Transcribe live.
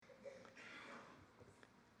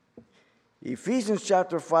Ephesians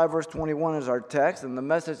chapter 5, verse 21 is our text, and the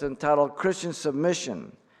message entitled Christian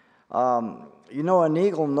Submission. An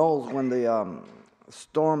eagle knows when the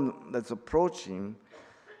storm that's approaching,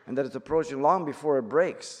 and that it's approaching long before it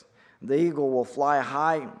breaks. The eagle will fly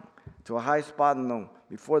high to a high spot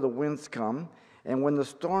before the winds come, and when the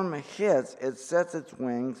storm hits, it sets its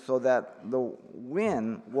wings so that the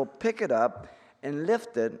wind will pick it up and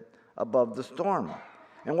lift it above the storm.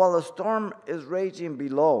 And while the storm is raging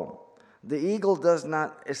below, the eagle does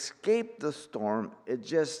not escape the storm. It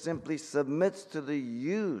just simply submits to the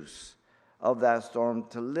use of that storm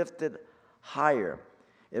to lift it higher.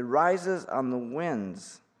 It rises on the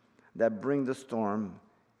winds that bring the storm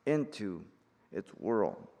into its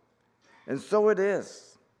world. And so it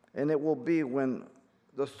is, and it will be when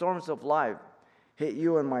the storms of life hit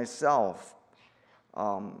you and myself.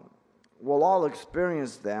 We'll all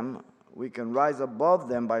experience them. We can rise above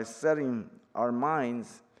them by setting our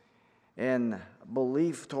minds and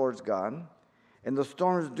belief towards God. And the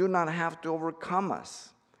storms do not have to overcome us,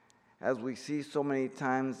 as we see so many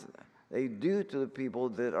times they do to the people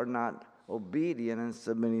that are not obedient and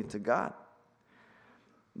submitting to God.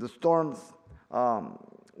 The storms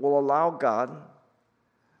will allow God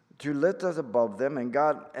to lift us above them, and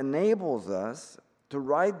God enables us to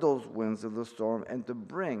ride those winds of the storm and to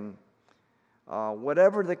bring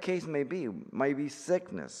whatever the case may be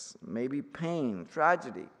sickness, maybe pain,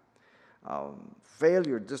 tragedy,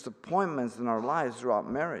 failure, disappointments in our lives throughout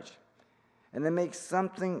marriage. And then make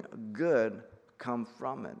something good come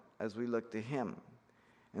from it as we look to Him.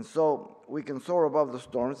 And so we can soar above the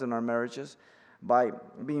storms in our marriages by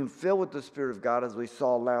being filled with the Spirit of God, as we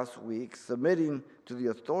saw last week, submitting to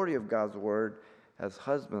the authority of God's Word as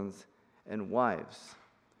husbands and wives.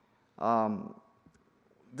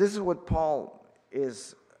 This is what Paul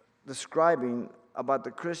is describing about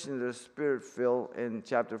the Christian that is Spirit-filled in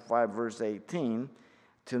chapter 5, verse 18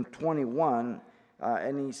 to 21.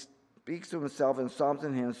 And he speaks to himself in psalms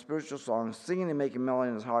and hymns, spiritual songs, singing and making melody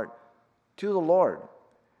in his heart to the Lord.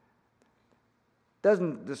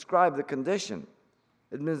 Doesn't describe the condition.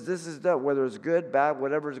 It means this is that, whether it's good, bad,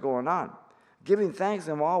 whatever is going on. Giving thanks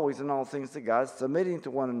and always in all things to God, submitting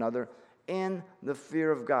to one another in the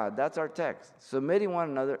fear of God. That's our text. Submitting one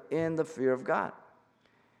another in the fear of God.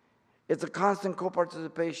 It's a constant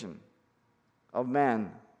co-participation of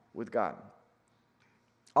man with God.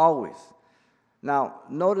 Always. Now,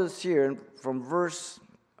 notice here from verse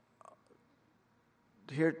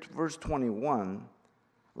 21,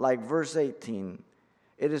 like verse 18,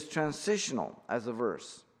 it is transitional as a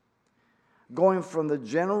verse, going from the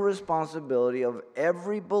general responsibility of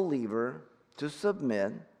every believer to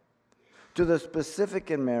submit to the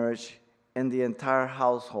specific in marriage in the entire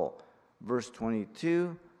household. Verse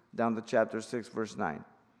 22 down to chapter 6, verse 9.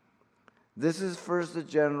 This is first the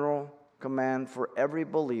general command for every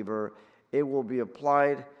believer. It will be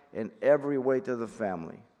applied in every way to the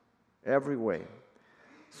family. Every way.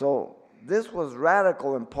 So this was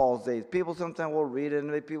radical in Paul's days. People sometimes will read it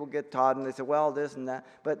and people get taught and they say, well, this and that.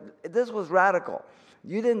 But this was radical.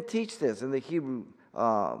 You didn't teach this in the Hebrew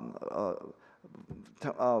form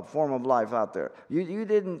of life out there. You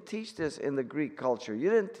didn't teach this in the Greek culture. You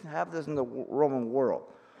didn't have this in the Roman world.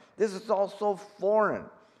 This is all so foreign.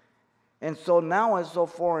 And so now it's so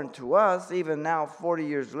foreign to us, even now 40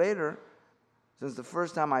 years later, since the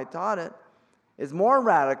first time I taught it, it's more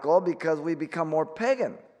radical because we become more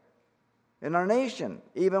pagan in our nation,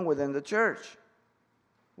 even within the church.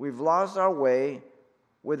 We've lost our way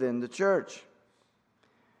within the church.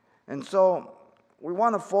 And so we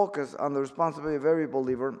want to focus on the responsibility of every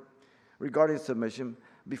believer regarding submission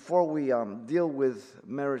before we deal with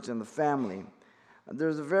marriage and the family.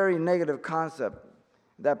 There's a very negative concept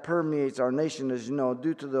that permeates our nation, as you know,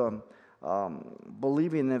 due to the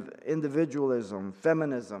believing of individualism,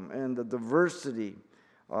 feminism, and the diversity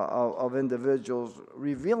of individuals,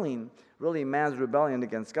 revealing really man's rebellion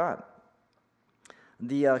against God.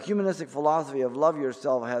 The humanistic philosophy of love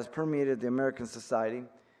yourself has permeated the American society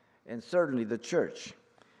and certainly the church.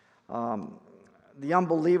 The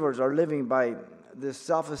unbelievers are living by this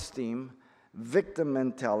self-esteem, victim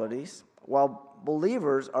mentalities, while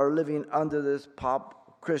believers are living under this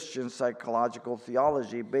pop Christian psychological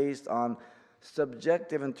theology based on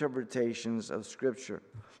subjective interpretations of Scripture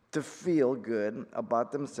to feel good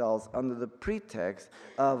about themselves under the pretext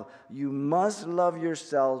of you must love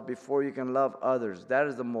yourselves before you can love others. That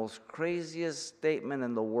is the most craziest statement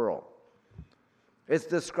in the world. It's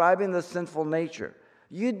describing the sinful nature.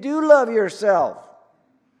 You do love yourself.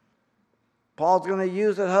 Paul's going to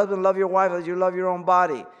use that, husband, love your wife as you love your own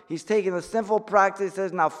body. He's taking the sinful practice,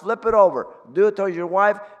 says, now flip it over. Do it towards your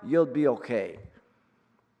wife, you'll be okay.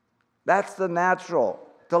 That's the natural,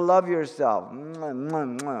 to love yourself. Mwah,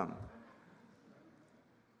 mwah, mwah.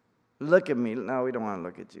 Look at me. No, we don't want to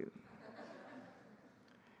look at you.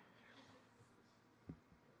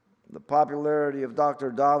 The popularity of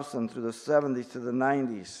Dr. Dobson through the 70s to the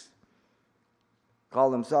 90s,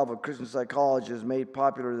 called himself a Christian psychologist, made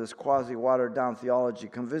popular this quasi-watered-down theology,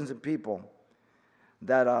 convincing people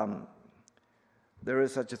that there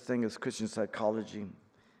is such a thing as Christian psychology,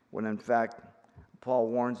 when in fact, Paul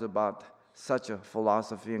warns about such a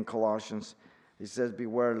philosophy in Colossians. He says,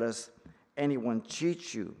 beware lest anyone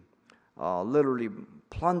cheat you, literally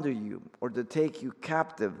plunder you, or to take you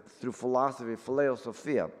captive through philosophy,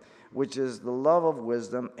 philosophia, which is the love of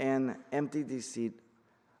wisdom and empty deceit,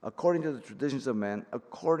 according to the traditions of men,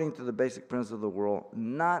 according to the basic principles of the world,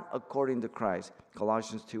 not according to Christ.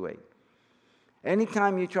 Colossians 2:8.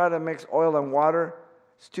 Anytime you try to mix oil and water,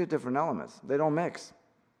 it's two different elements. They don't mix.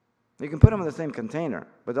 You can put them in the same container,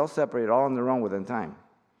 but they'll separate all on their own within time.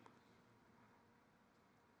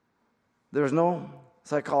 There's no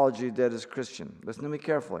psychology that is Christian. Listen to me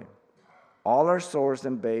carefully. All are sourced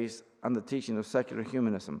and based on the teaching of secular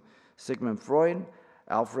humanism. Sigmund Freud,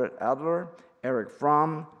 Alfred Adler, Erich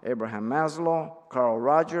Fromm, Abraham Maslow, Carl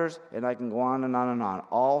Rogers, and I can go on and on and on.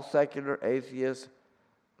 All secular atheists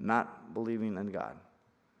not believing in God.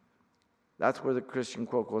 That's where the Christian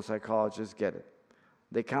quote-unquote psychologists get it.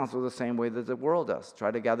 They counsel the same way that the world does. Try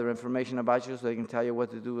to gather information about you so they can tell you what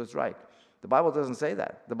to do is right. The Bible doesn't say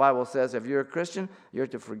that. The Bible says if you're a Christian, you're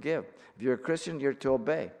to forgive. If you're a Christian, you're to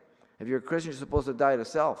obey. If you're a Christian, you're supposed to die to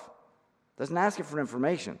self. Doesn't ask you for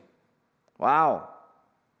information. Wow.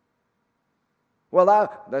 Well,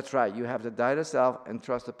 that's right. You have to die to self and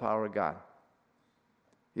trust the power of God.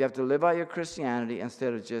 You have to live out your Christianity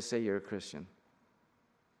instead of just say you're a Christian.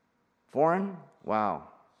 Foreign? Wow.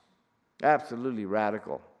 Absolutely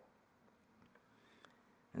radical.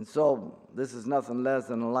 And so, this is nothing less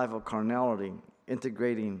than a life of carnality,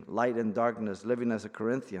 integrating light and darkness, living as a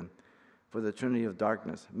Corinthian for the Trinity of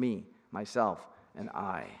darkness, me, myself, and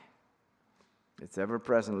I. It's ever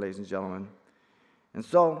present, ladies and gentlemen. And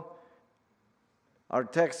so, our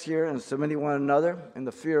text here, in submitting one another in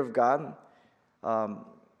the fear of God,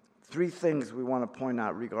 three things we want to point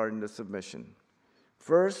out regarding the submission.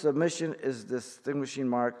 First, submission is the distinguishing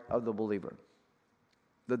mark of the believer.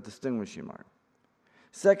 The distinguishing mark.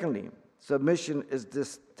 Secondly, submission is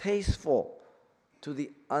distasteful to the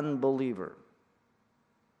unbeliever.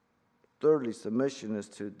 Thirdly, submission is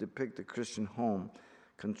to depict the Christian home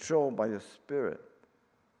controlled by the Spirit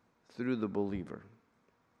through the believer.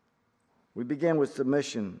 We begin with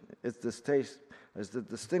submission. It's the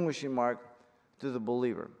distinguishing mark to the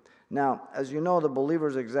believer. Now, as you know, the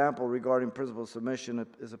believer's example regarding principle of submission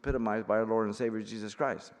is epitomized by our Lord and Savior Jesus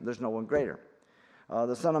Christ. There's no one greater.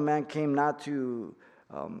 The Son of Man came not to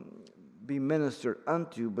be ministered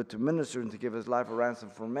unto, but to minister and to give his life a ransom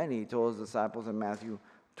for many, he told his disciples in Matthew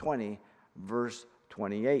 20, verse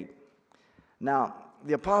 28. Now,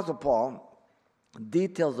 the Apostle Paul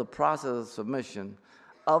details the process of submission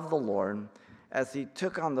of the Lord as he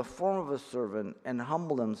took on the form of a servant and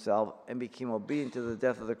humbled himself and became obedient to the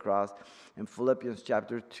death of the cross in Philippians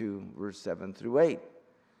chapter 2, verse 7 through 8.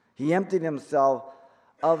 He emptied himself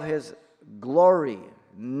of his glory,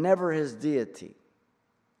 never his deity.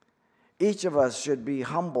 Each of us should be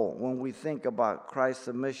humble when we think about Christ's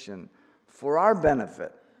submission for our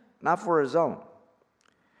benefit, not for his own.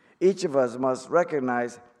 Each of us must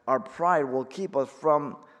recognize our pride will keep us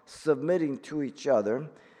from submitting to each other.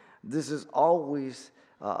 This is always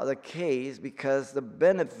the case because the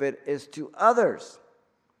benefit is to others.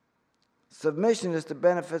 Submission is to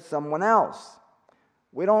benefit someone else.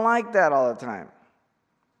 We don't like that all the time.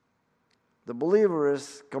 The believer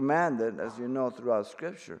is commanded, as you know throughout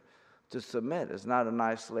Scripture, to submit. It's not an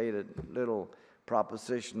isolated little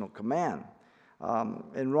propositional command.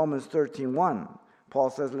 In Romans 13:1, Paul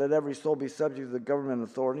says, let every soul be subject to the government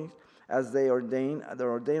authorities as they're ordained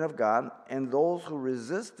of God, and those who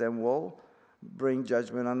resist them will bring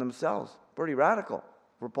judgment on themselves. Pretty radical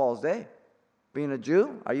for Paul's day. Being a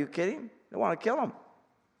Jew, are you kidding? They want to kill him.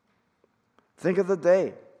 Think of the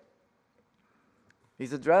day.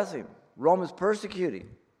 He's addressing. Rome is persecuting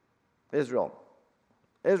Israel.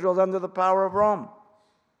 Israel's under the power of Rome.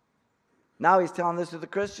 Now he's telling this to the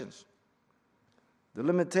Christians. The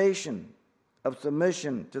limitation of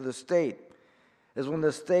submission to the state is when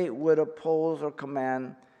the state would oppose or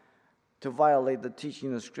command to violate the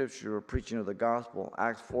teaching of Scripture or preaching of the gospel,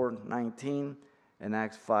 Acts 4:19 and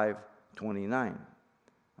Acts 5:29.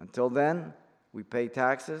 Until then, we pay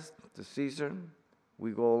taxes to Caesar.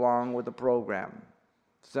 We go along with the program.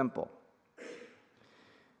 Simple.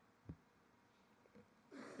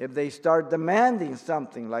 If they start demanding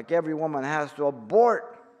something, like every woman has to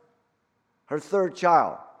abort her third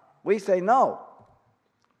child, we say no.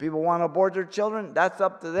 People want to abort their children, that's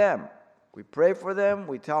up to them. We pray for them,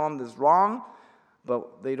 we tell them this is wrong,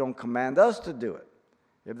 but they don't command us to do it.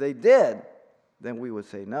 If they did, then we would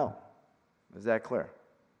say no. Is that clear?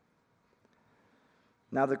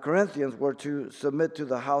 Now the Corinthians were to submit to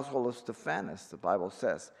the household of Stephanas, the Bible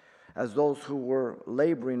says, as those who were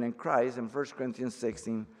laboring in Christ in 1 Corinthians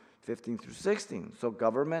 16, 15 through 16. So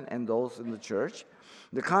government and those in the church.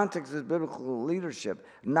 The context is biblical leadership,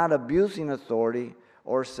 not abusing authority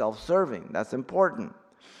or self-serving. That's important.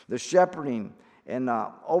 The shepherding and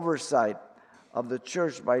oversight of the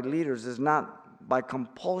church by leaders is not by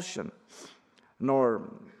compulsion,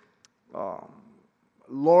 nor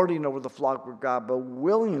lording over the flock of God, but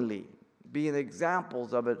willingly being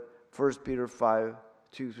examples of it, 1 Peter 5,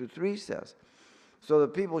 2 through 3 says. So the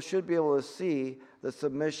people should be able to see the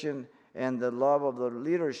submission and the love of the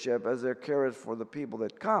leadership as their care for the people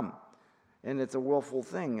that come. And it's a willful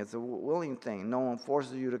thing. It's a willing thing. No one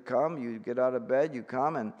forces you to come. You get out of bed, you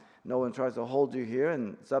come, and no one tries to hold you here,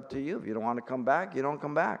 and it's up to you. If you don't want to come back, you don't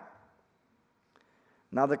come back.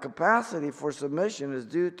 Now, the capacity for submission is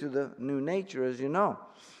due to the new nature, as you know.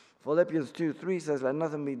 Philippians 2:3 says, let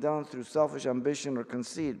nothing be done through selfish ambition or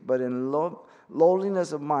conceit, but in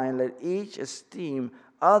lowliness of mind, let each esteem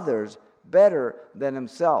others better than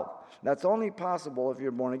himself. That's only possible if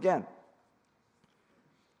you're born again.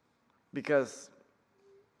 Because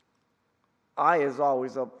I is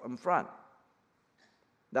always up in front.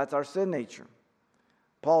 That's our sin nature.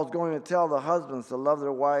 Paul's going to tell the husbands to love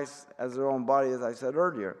their wives as their own body, as I said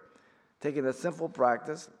earlier, taking a simple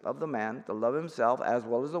practice of the man to love himself as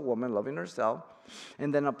well as the woman loving herself,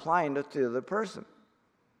 and then applying it to the other person.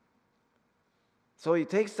 So he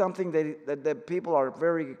takes something that people are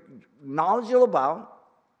very knowledgeable about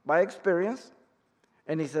by experience,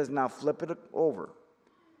 and he says, now flip it over.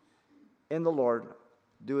 In the Lord,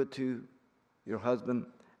 do it to your husband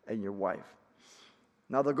and your wife.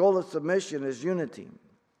 Now, the goal of submission is unity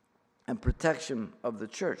and protection of the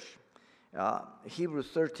church. Hebrews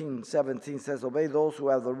 13:17 says, obey those who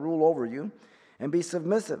have the rule over you and be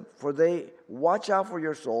submissive, for they watch out for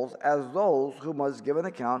your souls as those who must give an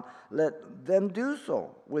account. Let them do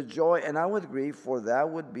so with joy and not with grief, for that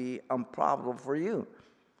would be unprofitable for you.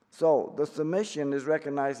 So the submission is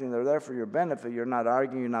recognizing they're there for your benefit. You're not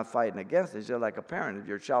arguing, you're not fighting against it. It's just like a parent. If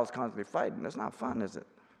your child's constantly fighting, that's not fun, is it?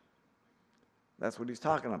 That's what he's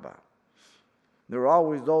talking about. There are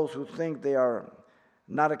always those who think they are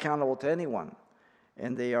not accountable to anyone,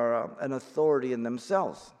 and they are an authority in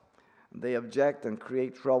themselves. They object and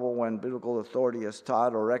create trouble when biblical authority is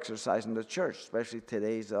taught or exercised in the church, especially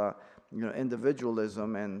today's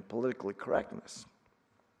individualism and political correctness.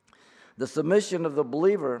 The submission of the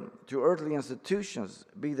believer to earthly institutions,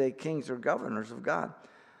 be they kings or governors of God,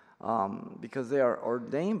 because they are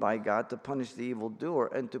ordained by God to punish the evildoer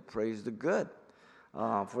and to praise the good.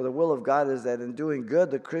 For the will of God is that in doing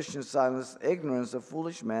good, the Christian silence ignorance of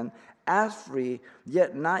foolish men, as free,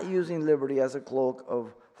 yet not using liberty as a cloak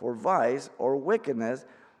for vice or wickedness,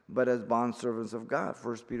 but as bondservants of God.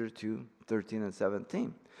 1 Peter 2:13 and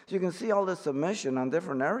 17. So you can see all this submission on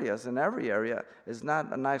different areas. In every area is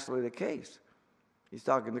not an isolated case. He's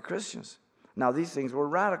talking to Christians. Now, these things were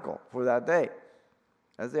radical for that day,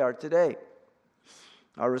 as they are today.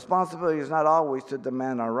 Our responsibility is not always to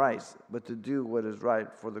demand our rights, but to do what is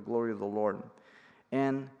right for the glory of the Lord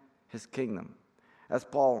and his kingdom. As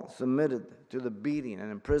Paul submitted to the beating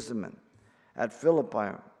and imprisonment at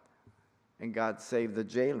Philippi, and God saved the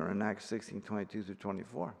jailer in Acts 16:22 through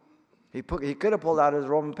 24. He could have pulled out his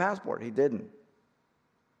Roman passport. He didn't.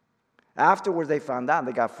 Afterwards, they found out.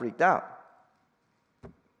 They got freaked out.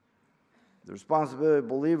 The responsibility of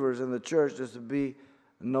believers in the church is to be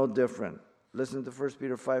no different. Listen to 1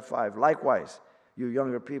 Peter 5:5. Likewise, you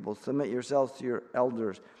younger people, submit yourselves to your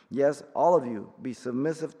elders. Yes, all of you, be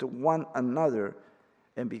submissive to one another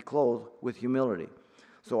and be clothed with humility.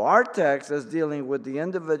 So our text is dealing with the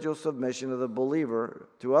individual submission of the believer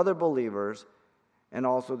to other believers, and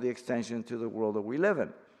also the extension to the world that we live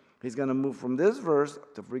in. He's going to move from this verse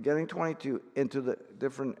to beginning 22 into the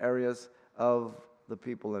different areas of the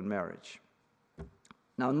people in marriage.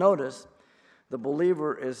 Now notice, the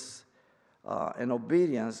believer is in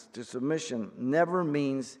obedience to submission never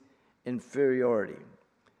means inferiority,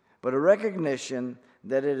 but a recognition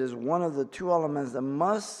that it is one of the two elements that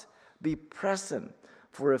must be present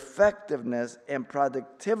for effectiveness and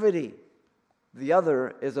productivity. The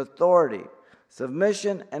other is authority.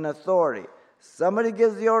 Submission and authority. Somebody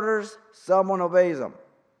gives the orders, someone obeys them.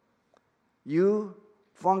 You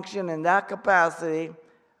function in that capacity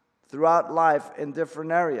throughout life in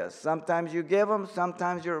different areas. Sometimes you give them,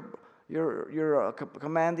 sometimes you're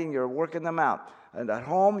commanding, you're working them out. And at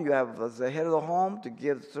home, you have as the head of the home to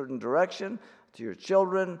give certain direction to your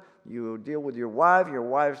children. You deal with your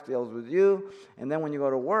wife deals with you. And then when you go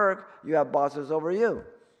to work, you have bosses over you.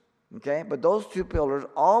 Okay? But those two pillars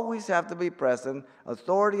always have to be present,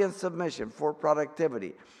 authority and submission for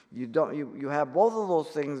productivity. You have both of those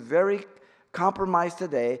things very compromised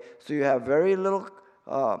today, so you have very little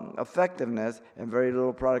effectiveness and very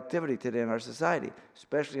little productivity today in our society,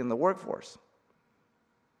 especially in the workforce.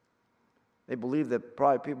 They believe that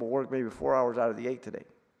probably people work maybe 4 hours out of the 8 today.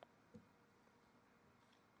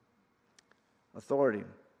 Authority,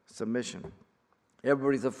 submission.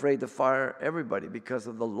 Everybody's afraid to fire everybody because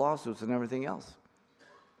of the lawsuits and everything else.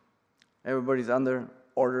 Everybody's under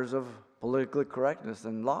orders of political correctness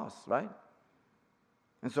and laws, right?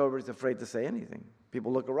 And so everybody's afraid to say anything.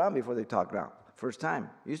 People look around before they talk now. First time.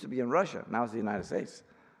 It used to be in Russia. Now it's the United States.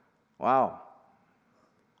 Wow.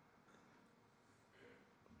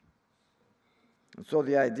 And so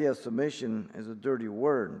the idea of submission is a dirty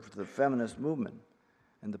word for the feminist movement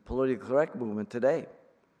and the politically correct movement today.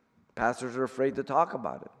 Pastors are afraid to talk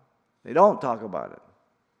about it. They don't talk about it.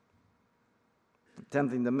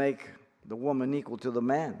 Attempting to make the woman equal to the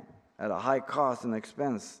man at a high cost and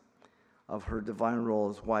expense of her divine role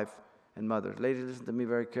as wife and mother. Ladies, listen to me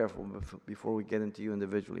very carefully before we get into you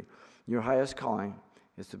individually. Your highest calling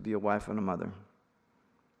is to be a wife and a mother.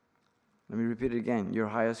 Let me repeat it again. Your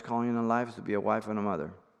highest calling in life is to be a wife and a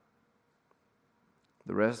mother.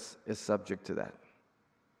 The rest is subject to that.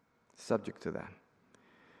 Subject to that.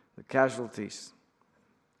 The casualties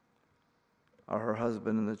are her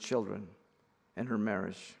husband and the children and her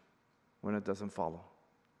marriage when it doesn't follow,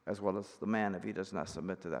 as well as the man if he does not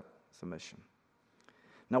submit to that submission.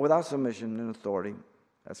 Now, without submission and authority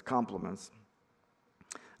as complements,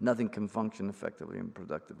 nothing can function effectively and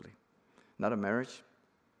productively. Not a marriage,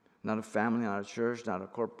 not a family, not a church, not a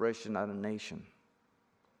corporation, not a nation.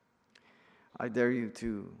 I dare you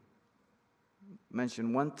to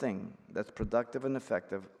mention one thing that's productive and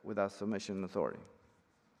effective without submission and authority.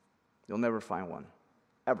 You'll never find one.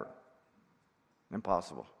 Ever.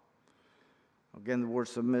 Impossible. Again, the word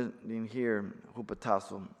submitting here,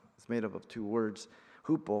 hupatasso, is made up of two words.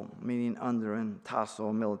 Hupo, meaning under, and tasso,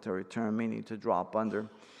 a military term, meaning to drop under,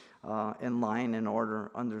 in line, in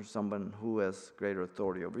order, under someone who has greater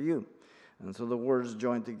authority over you. And so the words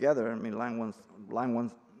joined together, line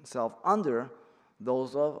oneself under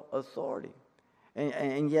those of authority.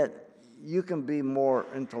 And yet, you can be more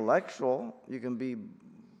intellectual, you can be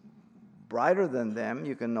brighter than them,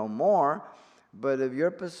 you can know more, but if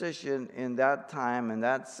your position in that time, in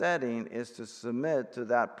that setting, is to submit to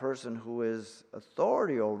that person who is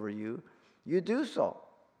authority over you, you do so.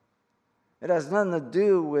 It has nothing to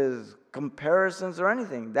do with comparisons or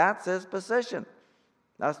anything. That's his position.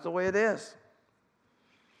 That's the way it is.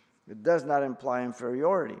 It does not imply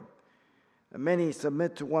inferiority. Many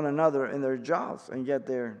submit to one another in their jobs, and yet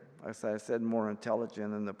they're, as I said, more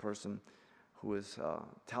intelligent than the person who is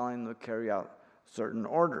telling them to carry out certain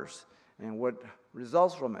orders. And what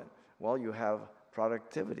results from it? Well, you have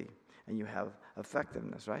productivity and you have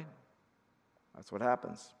effectiveness, right? That's what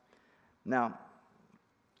happens. Now,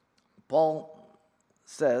 Paul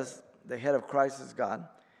says the head of Christ is God,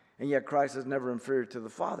 and yet Christ is never inferior to the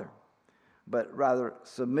Father, but rather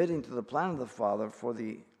submitting to the plan of the Father for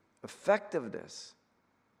the effectiveness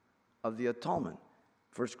of the atonement.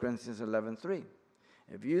 1 Corinthians 11:3.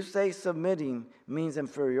 If you say submitting means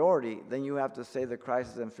inferiority, then you have to say that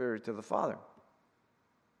Christ is inferior to the Father.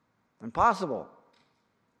 Impossible.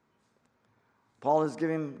 Paul is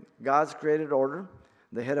giving God's created order.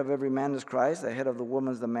 The head of every man is Christ. The head of the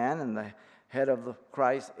woman is the man. And the head of the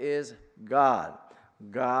Christ is God.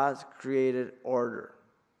 God's created order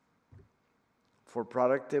for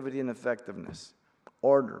productivity and effectiveness.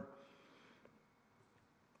 Order.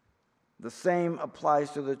 The same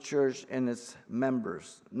applies to the church and its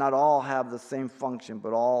members. Not all have the same function,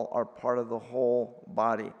 but all are part of the whole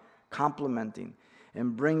body, complementing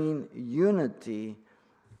and bringing unity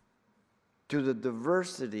to the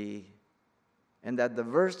diversity, and that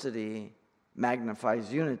diversity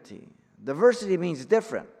magnifies unity. Diversity means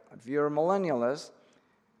different. If you're a millennialist,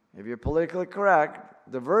 if you're politically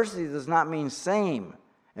correct, diversity does not mean same.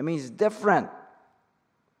 It means different.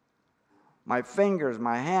 My fingers,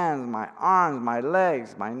 my hands, my arms, my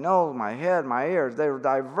legs, my nose, my head, my ears, they're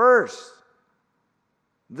diverse.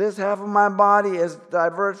 This half of my body is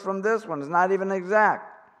diverse from this one. It's not even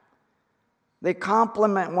exact. They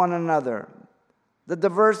complement one another. The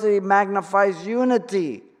diversity magnifies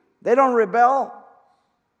unity. They don't rebel.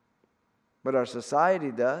 but our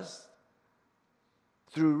society does,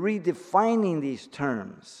 through redefining these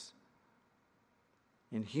terms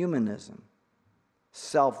in humanism,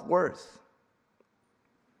 self-worth.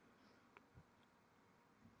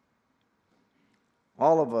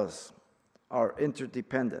 All of us are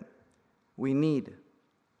interdependent. We need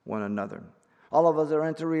one another. All of us are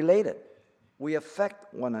interrelated. We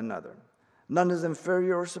affect one another. None is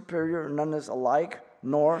inferior or superior. None is alike,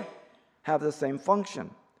 nor have the same function.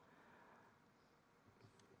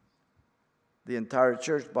 The entire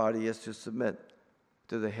church body is to submit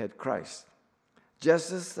to the head Christ.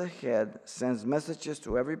 Just as the head sends messages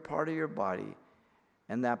to every part of your body,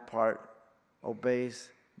 and that part obeys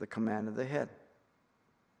the command of the head.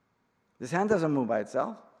 This hand doesn't move by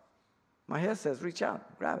itself. My head says, reach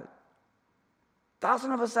out, grab it.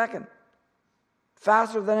 1,000th of a second.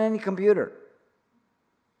 Faster than any computer.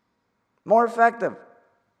 More effective.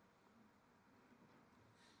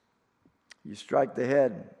 You strike the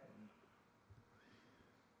head,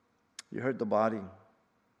 you hurt the body.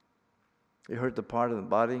 You hurt the part of the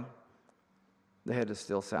body, the head is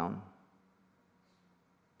still sound.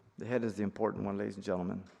 The head is the important one, ladies and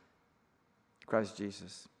gentlemen. Christ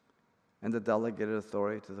Jesus. And the delegated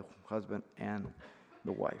authority to the husband and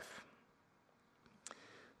the wife.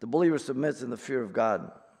 The believer submits in the fear of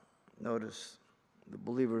God. Notice, the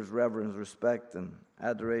believer's reverence, respect, and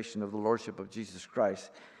adoration of the lordship of Jesus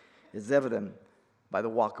Christ is evident by the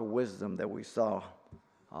walk of wisdom that we saw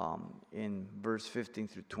in verse 15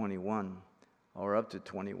 through 21, or up to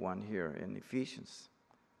 21 here in Ephesians.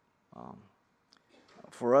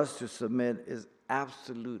 For us to submit is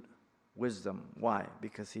absolute wisdom. Why?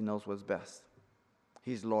 Because he knows what's best.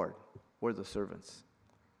 He's Lord. We're the servants.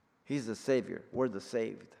 He's the Savior. We're the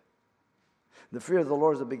saved. The fear of the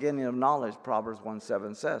Lord is the beginning of knowledge, Proverbs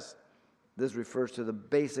 1:7 says. This refers to the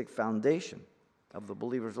basic foundation of the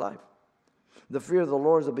believer's life. The fear of the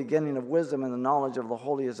Lord is the beginning of wisdom, and the knowledge of the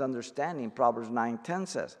holy is understanding, Proverbs 9:10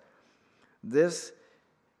 says. This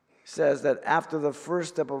says that after the first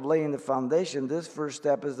step of laying the foundation, this first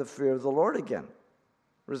step is the fear of the Lord again,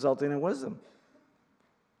 resulting in wisdom.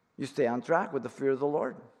 You stay on track with the fear of the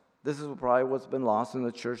Lord. This is probably what's been lost in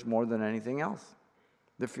the church more than anything else,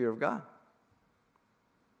 the fear of God.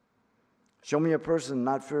 Show me a person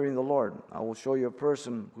not fearing the Lord. I will show you a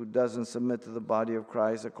person who doesn't submit to the body of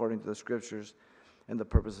Christ according to the scriptures and the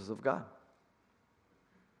purposes of God.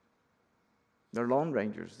 They're lone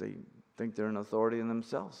rangers. They think they're an authority in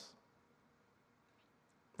themselves.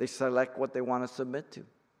 They select what they want to submit to.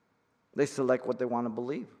 They select what they want to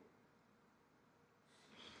believe.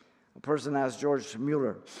 A person asked George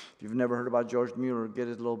Mueller. If you've never heard about George Mueller, get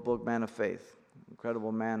his little book, Man of Faith.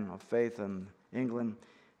 Incredible man of faith in England.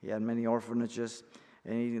 He had many orphanages.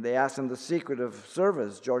 And they asked him the secret of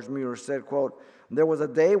service. George Mueller said, quote, "There was a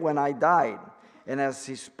day when I died. And as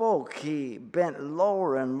he spoke, he bent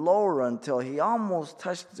lower and lower until he almost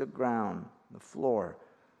touched the ground, the floor.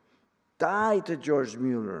 Die to George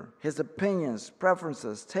Mueller, his opinions,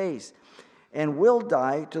 preferences, tastes, and will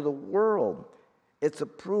die to the world, its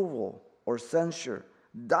approval or censure.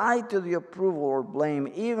 Die to the approval or blame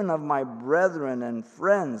even of my brethren and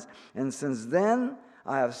friends. And since then,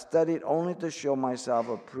 I have studied only to show myself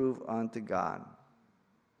approved unto God."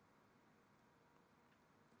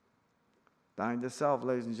 Dying to self,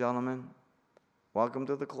 ladies and gentlemen. Welcome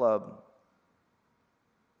to the club.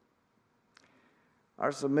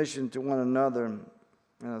 Our submission to one another and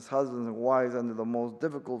as husbands and wives under the most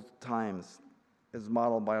difficult times is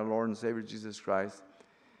modeled by our Lord and Savior Jesus Christ.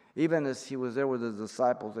 Even as he was there with his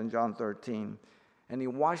disciples in John 13, and he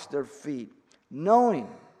washed their feet,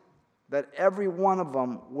 knowing that every one of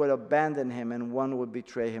them would abandon him and one would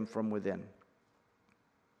betray him from within.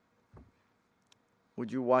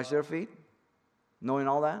 Would you wash their feet, knowing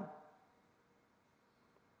all that?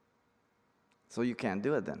 So you can't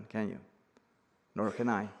do it then, can you? Nor can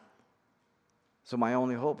I. So my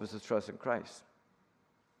only hope is to trust in Christ,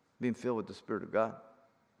 being filled with the Spirit of God.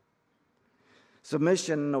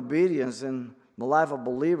 Submission and obedience in the life of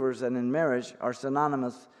believers and in marriage are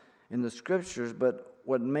synonymous in the Scriptures, but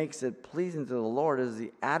what makes it pleasing to the Lord is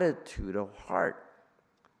the attitude of heart,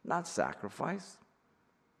 not sacrifice.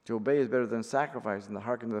 To obey is better than sacrifice, and to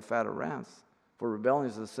hearken to the fat of rams. For rebellion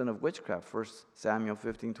is the sin of witchcraft, 1 Samuel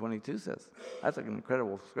 15:22 says. That's like an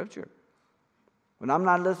incredible scripture. When I'm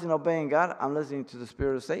not listening to obeying God, I'm listening to the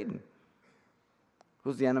spirit of Satan.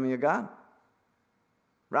 Who's the enemy of God?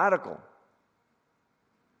 Radical.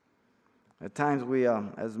 At times we,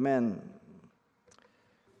 as men,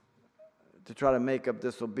 to try to make up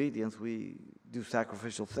disobedience, we do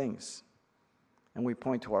sacrificial things. And we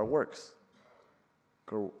point to our works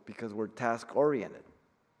because we're task-oriented.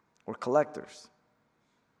 or collectors.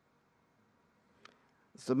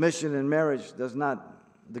 Submission in marriage does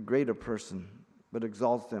not degrade a person, but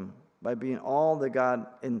exalts them by being all that God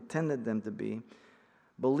intended them to be,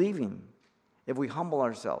 believing if we humble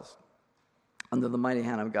ourselves under the mighty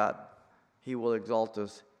hand of God, He will exalt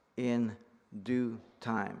us in due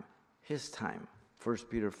time, His time. 1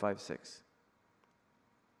 Peter 5:6.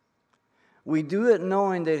 We do it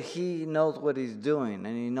knowing that He knows what He's doing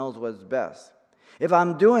and He knows what's best. If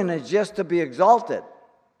I'm doing it just to be exalted,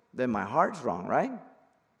 then my heart's wrong, right?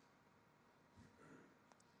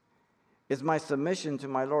 It's my submission to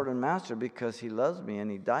my Lord and Master because He loves me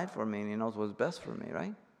and He died for me and He knows what's best for me,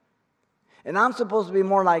 right? And I'm supposed to be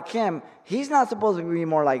more like Him. He's not supposed to be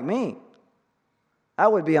more like me.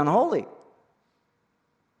 That would be unholy.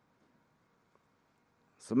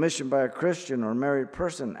 Submission by a Christian or married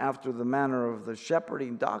person after the manner of the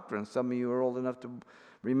shepherding doctrine. Some of you are old enough to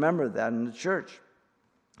remember that in the church.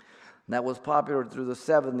 That was popular through the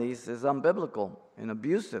 70s is unbiblical and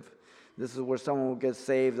abusive. This is where someone would get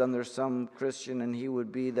saved under some Christian and he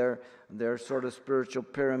would be their sort of spiritual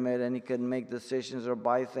pyramid and he couldn't make decisions or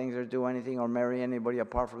buy things or do anything or marry anybody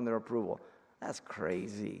apart from their approval. That's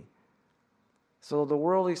crazy. So the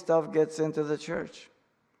worldly stuff gets into the church.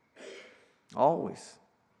 Always.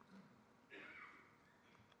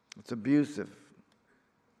 It's abusive.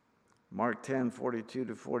 Mark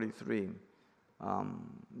 10:42-43.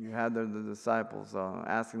 You had the disciples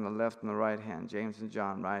asking the left and the right hand, James and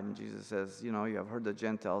John, right? And Jesus says, you have heard the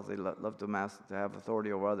Gentiles, they love to have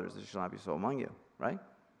authority over others. It shall not be so among you, right?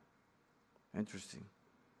 Interesting.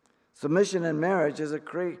 Submission in marriage is a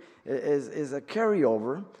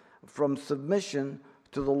carryover from submission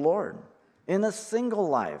to the Lord in a single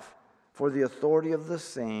life, for the authority of the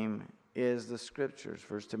same is the Scriptures,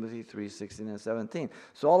 1 Timothy 3:16-17.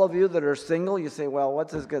 So all of you that are single, you say, well,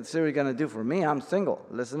 what's this Siri going to do for me? I'm single.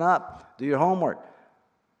 Listen up. Do your homework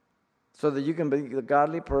so that you can be the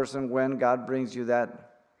godly person when God brings you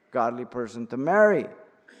that godly person to marry.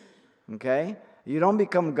 Okay? You don't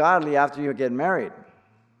become godly after you get married.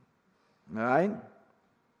 All right?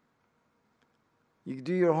 You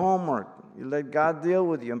do your homework. You let God deal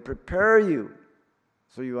with you and prepare you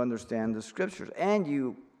so you understand the Scriptures. And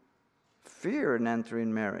you fear in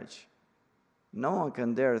entering marriage. No one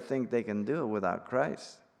can dare think they can do it without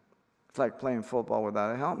Christ. It's like playing football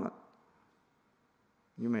without a helmet.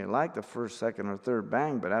 You may like the first, second, or third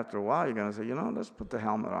bang, but after a while you're going to say, let's put the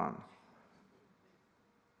helmet on.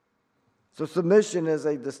 So submission is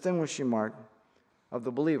a distinguishing mark of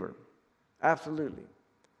the believer. Absolutely.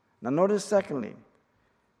 Now notice secondly,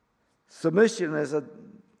 submission is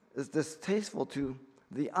distasteful to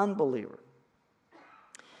the unbeliever.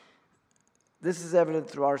 This is evident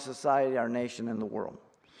through our society, our nation, and the world.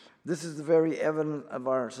 This is the very evidence of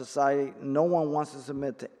our society. No one wants to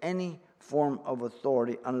submit to any form of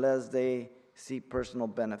authority unless they see personal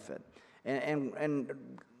benefit. And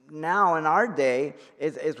now in our day,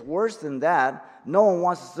 it's worse than that. No one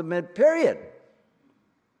wants to submit, period.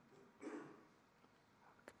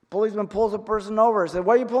 Policeman pulls a person over and says,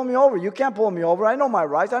 why are you pulling me over? You can't pull me over. I know my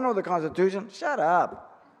rights. I know the Constitution. Shut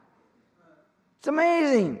up. It's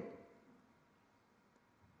amazing.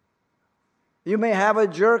 You may have a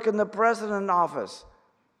jerk in the president's office,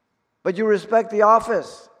 but you respect the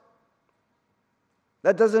office.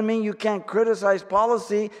 That doesn't mean you can't criticize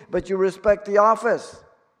policy, but you respect the office.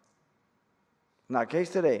 Not the case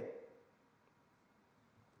today.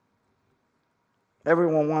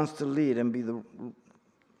 Everyone wants to lead and be the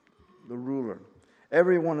ruler.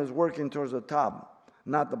 Everyone is working towards the top,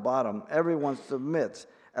 not the bottom. Everyone submits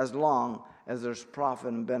as long as there's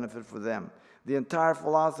profit and benefit for them. The entire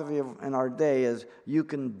philosophy in our day is you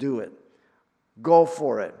can do it. Go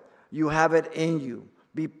for it. You have it in you.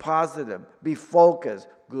 Be positive. Be focused.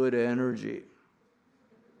 Good energy.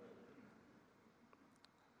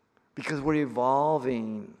 Because we're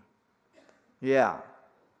evolving. Yeah.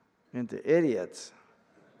 Into idiots.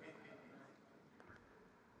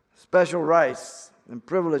 Special rights and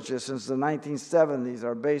privileges since the 1970s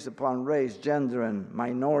are based upon race, gender, and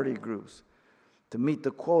minority groups to meet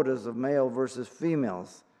the quotas of male versus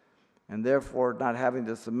females, and therefore not having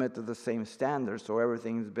to submit to the same standards, so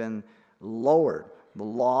everything's been lowered. The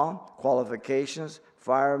law, qualifications,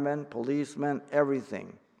 firemen, policemen,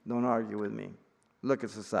 everything. Don't argue with me. Look at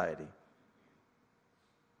society.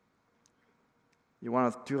 You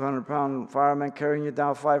want a 200-pound fireman carrying you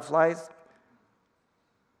down 5 flights?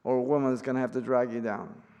 Or a woman that's going to have to drag you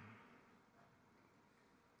down?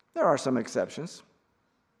 There are some exceptions.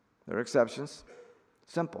 There are exceptions.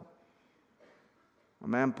 Simple. A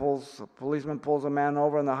policeman pulls a man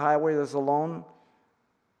over on the highway that's alone.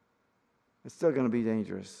 It's still going to be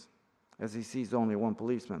dangerous. as he sees only one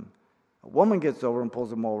policeman. A woman gets over and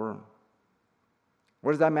pulls him over.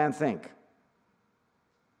 What does that man think?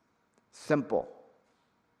 Simple.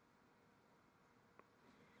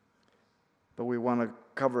 But we want to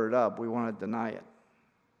cover it up. We want to deny it.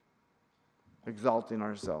 Exalting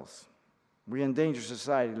ourselves. We endanger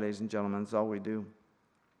society, ladies and gentlemen. That's all we do.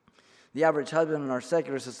 The average husband in our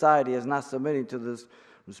secular society is not submitting to the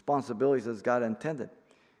responsibilities as God intended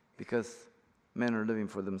because men are living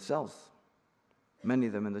for themselves. Many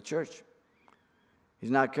of them in the church.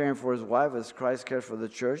 He's not caring for his wife as Christ cares for the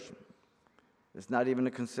church. It's not even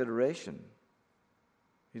a consideration.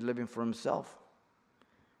 He's living for himself.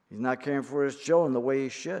 He's not caring for his children the way he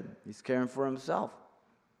should. He's caring for himself.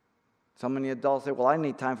 So many adults say, well, I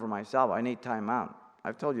need time for myself. I need time out.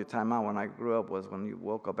 I've told you time out when I grew up was when you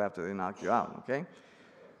woke up after they knocked you out, okay?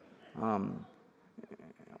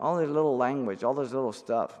 All this little language, all this little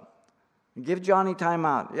stuff. Give Johnny time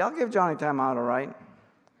out. Yeah, I'll give Johnny time out, all right?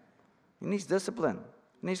 He needs discipline.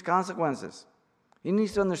 He needs consequences. He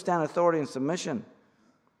needs to understand authority and submission.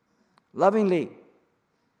 Lovingly,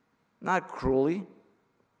 not cruelly.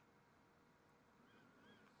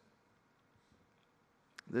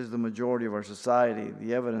 This is the majority of our society.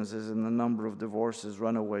 The evidence is in the number of divorces,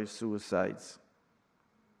 runaways, suicides.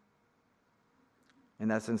 And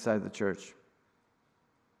that's inside the church.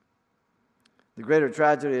 The greater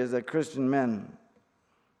tragedy is that Christian men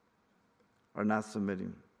are not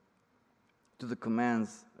submitting to the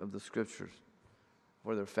commands of the Scriptures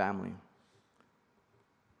for their family,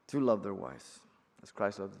 to love their wives as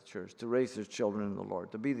Christ loved the church, to raise their children in the Lord,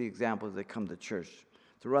 to be the example as they come to church,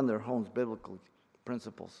 to run their homes biblically.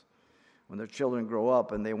 Principles. When their children grow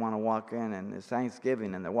up and they want to walk in and it's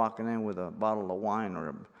Thanksgiving and they're walking in with a bottle of wine or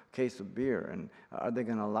a case of beer, and are they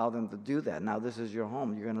going to allow them to do that? Now this is your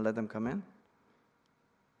home. You're going to let them come in?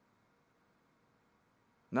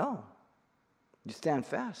 No. You stand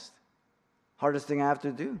fast. Hardest thing I have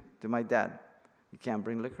to do to my dad. You can't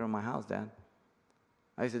bring liquor in my house, Dad.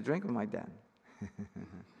 I used to drink with my dad.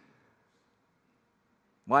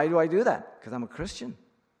 Why do I do that? Because I'm a Christian.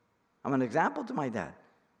 I'm an example to my dad.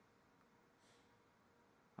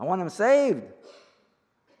 I want him saved.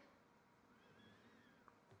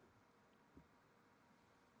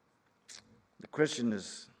 The Christian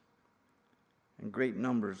is, in great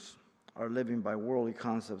numbers, are living by worldly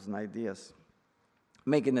concepts and ideas,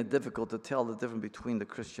 making it difficult to tell the difference between the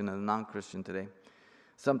Christian and the non-Christian today.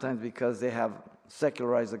 Sometimes because they have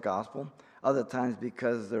secularized the gospel, other times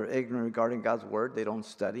because they're ignorant regarding God's word, they don't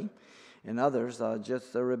study. And others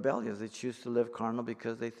just are rebellious. They choose to live carnal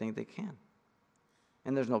because they think they can.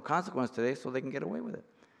 And there's no consequence today, so they can get away with it.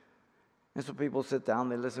 And so people sit down,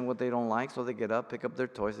 they listen to what they don't like, so they get up, pick up their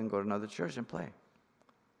toys, and go to another church and play.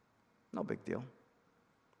 No big deal.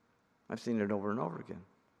 I've seen it over and over again.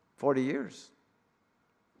 40 years.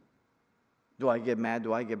 Do I get mad?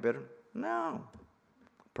 Do I get bitter? No.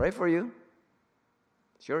 Pray for you.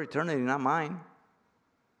 It's your eternity, not mine.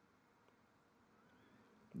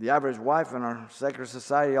 The average wife in our secular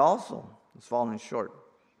society also is falling short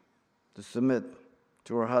to submit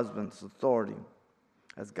to her husband's authority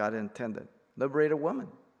as God intended. Liberate a woman,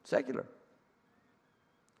 secular.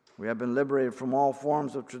 We have been liberated from all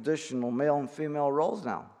forms of traditional male and female roles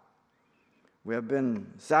now. We have been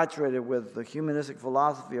saturated with the humanistic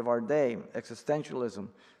philosophy of our day, existentialism,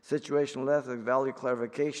 situational ethics, value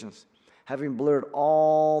clarifications, having blurred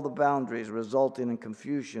all the boundaries, resulting in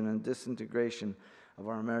confusion and disintegration of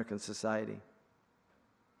our American society.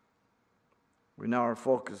 We now are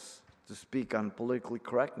focused to speak on political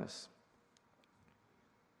correctness.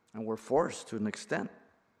 And we're forced to an extent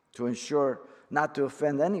to ensure not to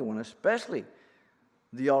offend anyone, especially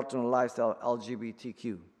the alternate lifestyle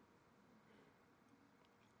LGBTQ.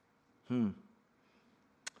 You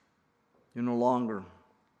no longer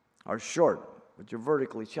are short, but you're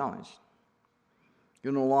vertically challenged.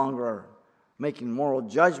 You no longer are making moral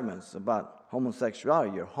judgments about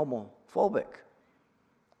homosexuality. You're homophobic.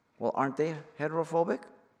 Well, aren't they heterophobic?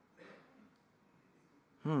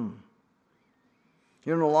 You're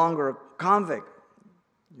no longer a convict.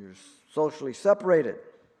 You're socially separated.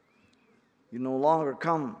 You no longer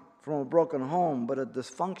come from a broken home, but a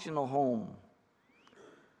dysfunctional home.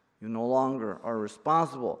 You no longer are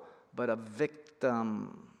responsible, but a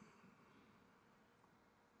victim.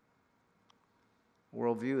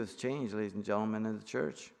 Worldview has changed, ladies and gentlemen, in the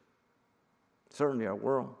church. Certainly our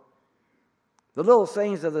world. The little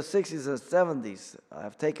sayings of the 60s and 70s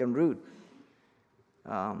have taken root.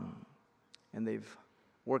 And they've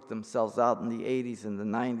worked themselves out in the 80s and the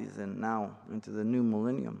 90s and now into the new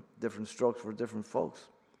millennium. Different strokes for different folks.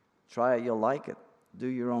 Try it, you'll like it. Do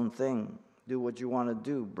your own thing. Do what you want to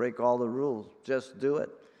do. Break all the rules. Just do it.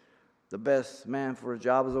 The best man for a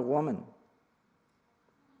job is a woman.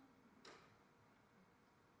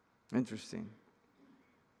 Interesting.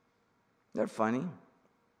 They're funny,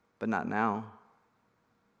 but not now.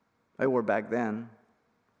 They were back then.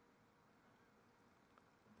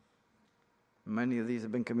 Many of these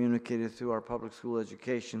have been communicated through our public school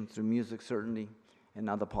education, through music certainly, and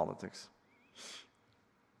now the politics.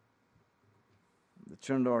 The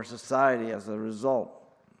trend of our society as a result,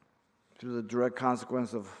 through the direct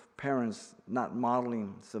consequence of parents not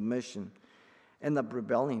modeling submission, end up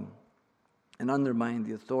rebelling and undermining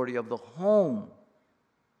the authority of the home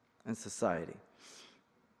and society.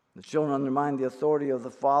 The children undermine the authority of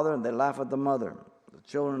the father and they laugh at the mother. The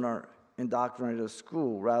children are indoctrinated at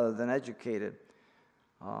school rather than educated.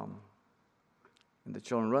 And the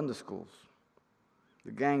children run the schools.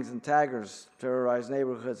 The gangs and taggers terrorize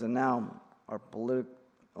neighborhoods, and now our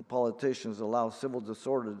politicians allow civil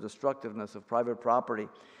disorder, destructiveness of private property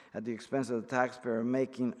at the expense of the taxpayer,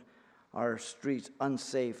 making our streets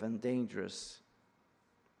unsafe and dangerous.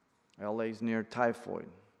 LA's near typhoid,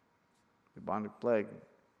 bubonic plague.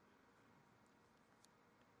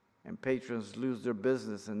 And patrons lose their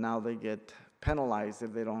business, and now they get penalized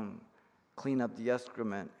if they don't clean up the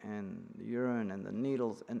excrement and the urine and the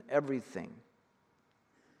needles and everything.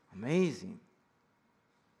 Amazing.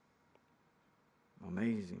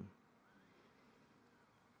 Amazing.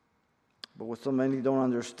 But what so many don't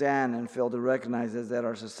understand and fail to recognize is that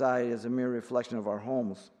our society is a mere reflection of our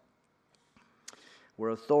homes,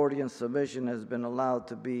 where authority and submission has been allowed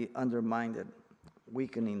to be undermined,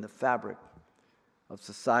 weakening the fabric of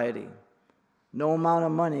society. No amount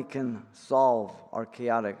of money can solve our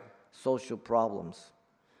chaotic social problems.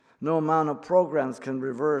 No amount of programs can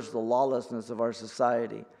reverse the lawlessness of our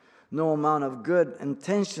society. No amount of good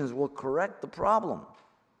intentions will correct the problem.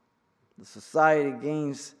 The society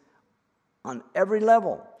gains on every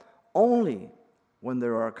level only when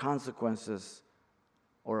there are consequences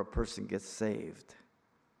or a person gets saved.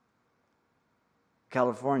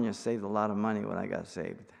 California saved a lot of money when I got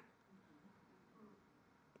saved.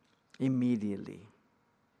 Immediately.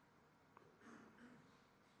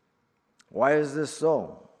 Why is this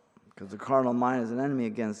so? Because the carnal mind is an enemy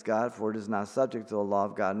against God, for it is not subject to the law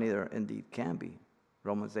of God, neither indeed can be.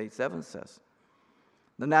 Romans 8:7 says.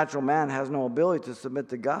 The natural man has no ability to submit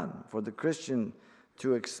to God. For the Christian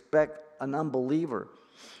to expect an unbeliever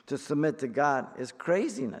to submit to God is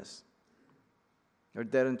craziness. They're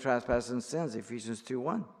dead in trespasses and sins, Ephesians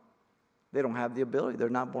 2:1. They don't have the ability. They're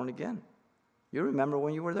not born again. You remember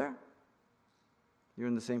when you were there? You're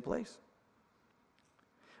in the same place.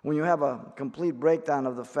 When you have a complete breakdown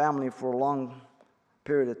of the family for a long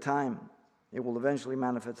period of time, it will eventually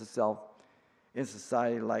manifest itself in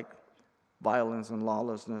society like violence and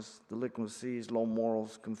lawlessness, delinquencies, low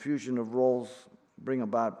morals, confusion of roles, bring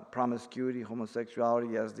about promiscuity,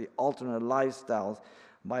 homosexuality as the alternate lifestyles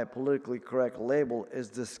by a politically correct label is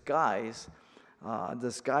disguising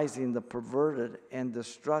the perverted and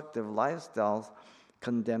destructive lifestyles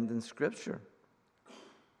condemned in Scripture.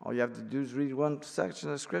 All you have to do is read one section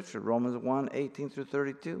of Scripture, Romans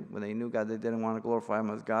 1:18-32. When they knew God, they didn't want to glorify Him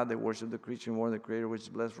as God. They worshiped the creature more than the Creator, which is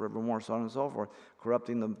blessed forevermore, so on and so forth.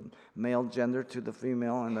 Corrupting the male gender to the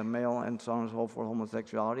female, and the male, and so on and so forth,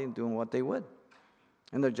 homosexuality, and doing what they would.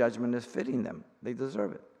 And their judgment is fitting them. They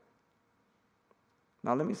deserve it.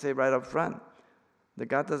 Now let me say right up front that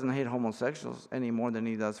God doesn't hate homosexuals any more than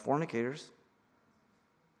He does fornicators.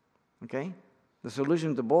 Okay? The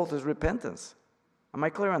solution to both is repentance. Am I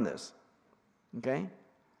clear on this? Okay?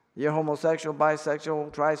 You're homosexual,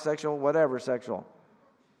 bisexual, trisexual, whatever sexual.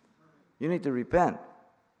 You need to repent.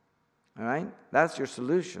 All right? That's your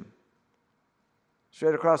solution.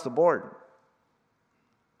 Straight across the board.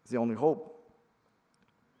 It's the only hope.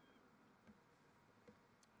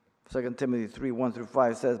 2 Timothy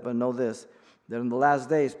 3:1-5 says, but know this, that in the last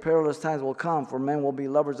days perilous times will come, for men will be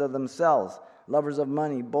lovers of themselves, lovers of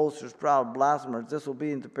money, boasters, proud, blasphemers,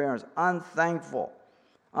 disobedient to parents, unthankful,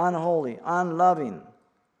 unholy, unloving,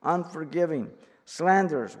 unforgiving,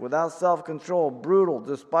 slanderers, without self-control, brutal,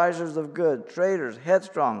 despisers of good, traitors,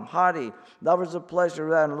 headstrong, haughty, lovers of pleasure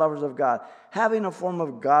rather than lovers of God, having a form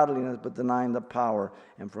of godliness but denying the power.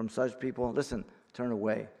 And from such people, listen, turn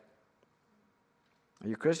away. Are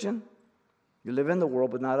you Christian? You live in the world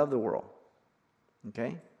but not of the world.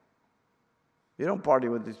 Okay? You don't party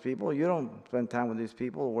with these people. You don't spend time with these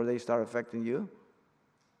people where they start affecting you.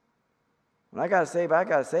 When I got saved, I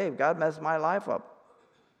got saved. God messed my life up.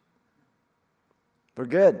 For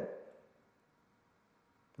good.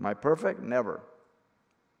 Am I perfect? Never.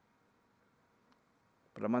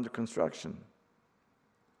 But I'm under construction.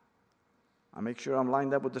 I make sure I'm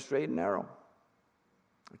lined up with the straight and narrow.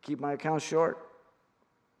 I keep my account short.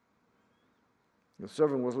 The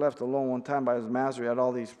servant was left alone one time by his master. He had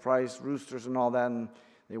all these prize roosters and all that, and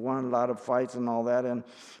they won a lot of fights and all that. And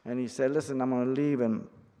he said, listen, I'm going to leave and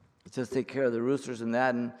just take care of the roosters and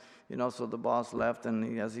that. And, so the boss left,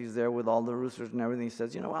 and as he's there with all the roosters and everything, he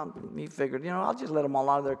says, he figured, I'll just let them all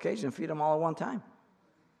out of their cage and feed them all at one time.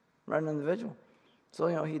 Right, an individual.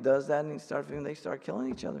 So, he does that, and they start killing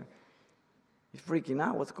each other. He's freaking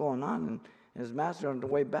out. What's going on? And his master, on the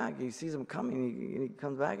way back, he sees him coming. He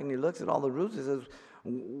comes back, and he looks at all the roosters and says,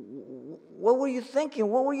 what were you thinking?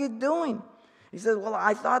 What were you doing? He says, well,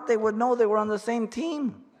 I thought they would know they were on the same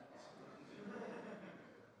team.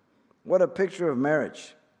 What a picture of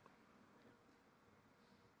marriage.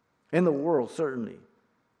 In the world, certainly,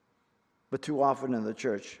 but too often in the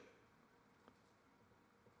church.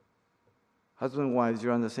 Husband and wives,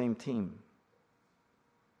 you're on the same team.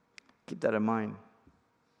 Keep that in mind.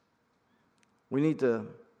 We need to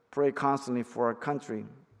pray constantly for our country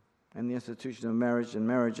and the institution of marriage and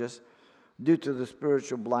marriages due to the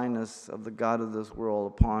spiritual blindness of the God of this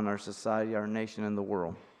world upon our society, our nation, and the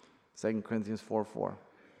world. 2 Corinthians 4:4.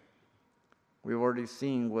 We've already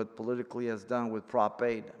seen what politically has done with Prop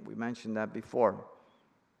 8. We mentioned that before.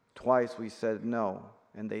 Twice we said no,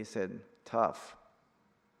 and they said tough.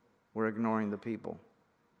 We're ignoring the people.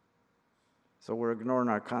 So we're ignoring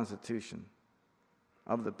our Constitution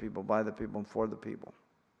of the people, by the people, and for the people.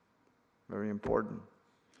 Very important.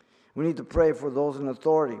 We need to pray for those in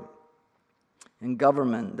authority in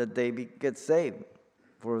government that they get saved.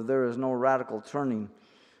 For if there is no radical turning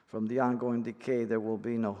from the ongoing decay, there will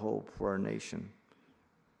be no hope for our nation.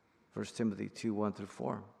 1 Timothy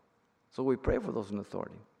 2:1-4. So we pray for those in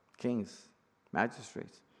authority, kings,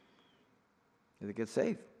 magistrates, that they get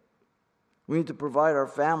saved. We need to provide our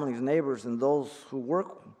families, neighbors, and those who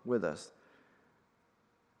work with us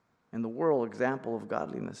in the world example of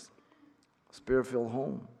godliness, a spirit-filled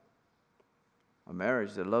home, a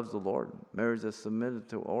marriage that loves the Lord, a marriage that's submitted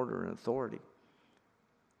to order and authority.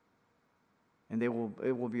 And it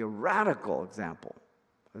will be a radical example,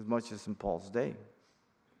 as much as in Paul's day.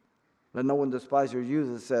 Let no one despise your youth,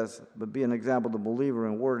 it says, but be an example to the believer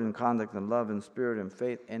in word and conduct and love and spirit and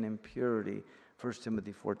faith and in purity. 1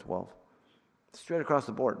 Timothy 4:12. Straight across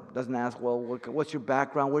the board. Doesn't ask, well, what's your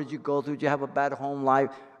background? Where did you go through? Did you have a bad home life?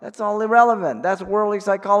 That's all irrelevant. That's worldly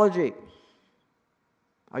psychology.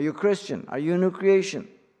 Are you a Christian? Are you a new creation?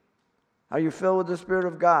 Are you filled with the Spirit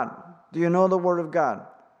of God? Do you know the Word of God?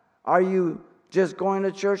 Are you just going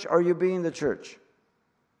to church, or are you being the church?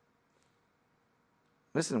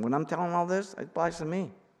 Listen, when I'm telling all this, it applies to me.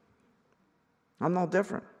 I'm no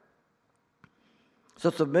different. So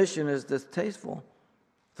submission is distasteful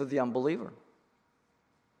to the unbeliever.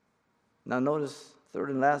 Now notice,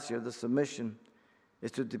 third and last here, the submission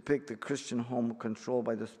is to depict the Christian home controlled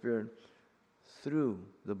by the Spirit through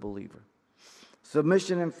the believer.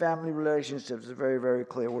 Submission in family relationships is very, very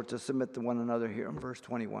clear. We're to submit to one another here in verse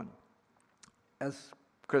 21. As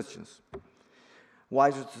Christians.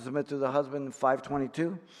 Wives are to submit to the husband in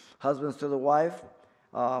 5:22. Husbands to the wife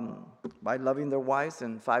by loving their wives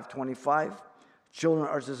in 5:25. Children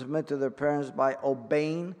are to submit to their parents by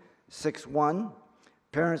obeying 6:1.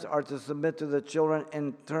 Parents are to submit to the children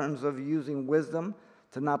in terms of using wisdom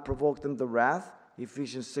to not provoke them to wrath.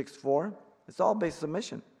 Ephesians 6:4. It's all based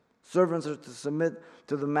submission. Servants are to submit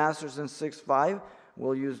to the masters in 6:5.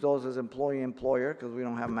 We'll use those as employee-employer because we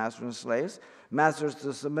don't have masters and slaves. Masters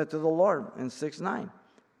to submit to the Lord in 6:9.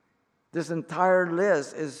 This entire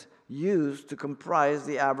list is used to comprise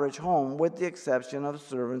the average home with the exception of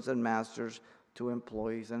servants and masters to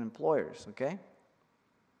employees and employers, okay?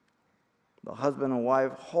 The husband and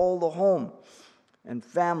wife hold the home and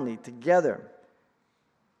family together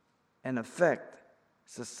and affect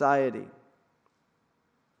society.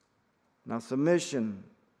 Now, submission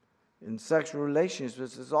in sexual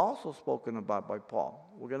relationships is also spoken about by Paul.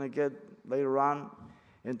 We're going to get later on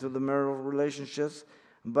into the marital relationships,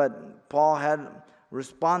 but Paul had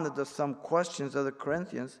responded to some questions of the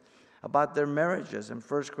Corinthians about their marriages. In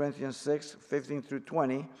 1 Corinthians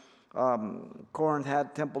 6:15-20, Corinth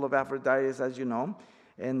had temple of Aphrodite, as you know,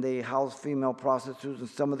 and they housed female prostitutes, and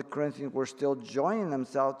some of the Corinthians were still joining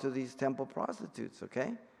themselves to these temple prostitutes,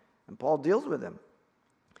 okay? And Paul deals with them.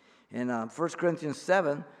 In 1 Corinthians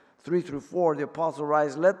 7:3-4, the apostle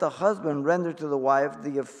writes, let the husband render to the wife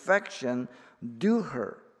the affection due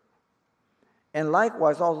her, and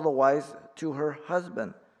likewise also the wife to her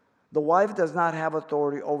husband. The wife does not have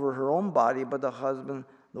authority over her own body, but the husband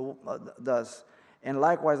does. And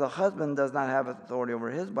likewise, a husband does not have authority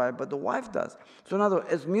over his wife, but the wife does. So in other words,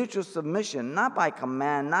 it's mutual submission, not by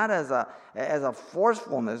command, not as a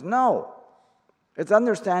forcefulness. No. It's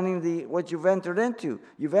understanding what you've entered into.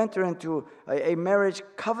 You've entered into a marriage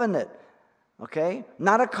covenant, okay?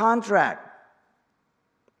 Not a contract.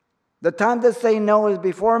 The time to say no is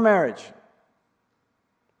before marriage,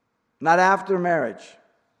 not after marriage.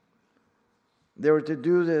 They were to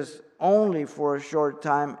do this only for a short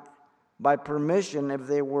time by permission if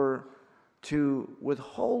they were to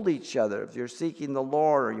withhold each other. If you're seeking the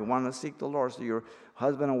Lord or you want to seek the Lord, so your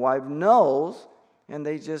husband and wife knows, and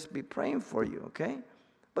they just be praying for you, okay?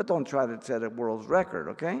 But don't try to set a world's record,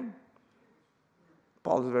 okay?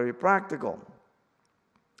 Paul is very practical.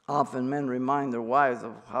 Often men remind their wives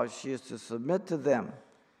of how she is to submit to them,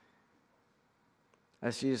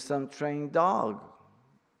 as she is some trained dog.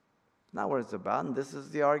 Not what it's about, and this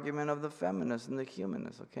is the argument of the feminists and the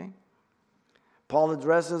humanists, okay? Paul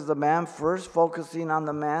addresses the man first, focusing on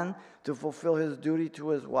the man to fulfill his duty to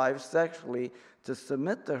his wife sexually, to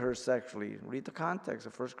submit to her sexually. Read the context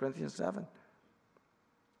of 1 Corinthians 7.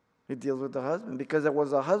 He deals with the husband because it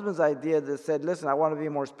was the husband's idea that said, listen, I want to be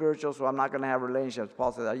more spiritual, so I'm not going to have relationships.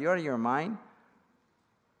 Paul said, are you out of your mind?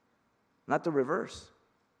 Not the reverse.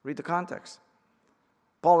 Read the context.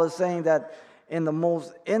 Paul is saying that in the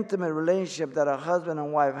most intimate relationship that a husband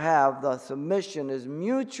and wife have, the submission is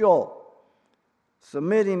mutual.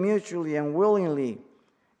 Submitting mutually and willingly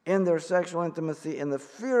in their sexual intimacy in the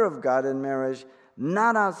fear of God in marriage,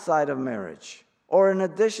 not outside of marriage or in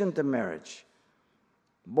addition to marriage.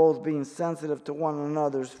 Both being sensitive to one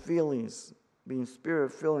another's feelings, being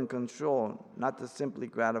spirit-filled and control, not to simply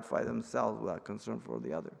gratify themselves without concern for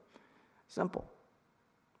the other. Simple.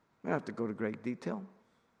 We don't have to go to great detail.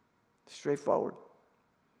 Straightforward.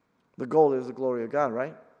 The goal is the glory of God,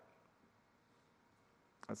 right?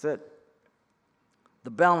 That's it.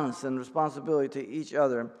 The balance and responsibility to each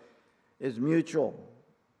other is mutual.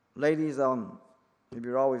 Ladies, if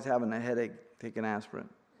you're always having a headache, take an aspirin.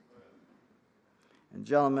 And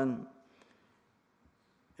gentlemen,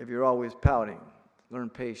 if you're always pouting, learn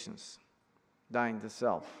patience, dying to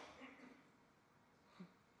self.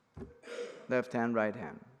 Left hand, right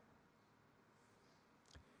hand.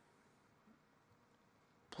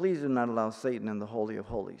 Please do not allow Satan in the Holy of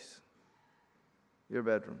Holies, your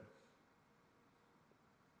bedroom.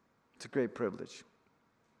 It's a great privilege.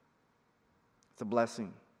 It's a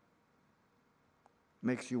blessing.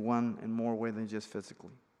 Makes you one in more way than just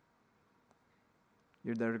physically.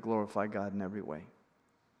 You're there to glorify God in every way.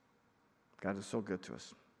 God is so good to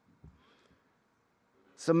us.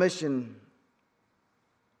 Submission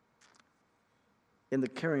in the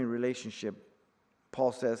caring relationship,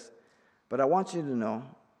 Paul says, but I want you to know,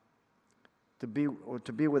 to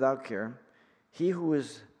be without care, he who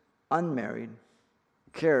is unmarried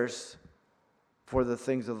cares for the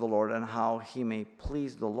things of the Lord and how he may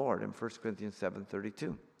please the Lord in 1 Corinthians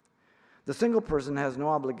 7:32. The single person has no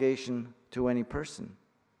obligation to any person,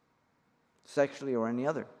 sexually or any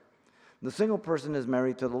other. The single person is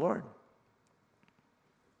married to the Lord.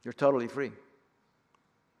 You're totally free.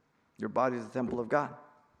 Your body is the temple of God.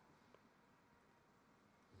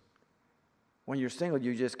 When you're single,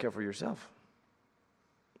 you just care for yourself.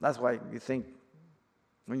 That's why you think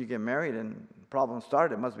when you get married and problems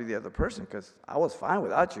start, it must be the other person, because I was fine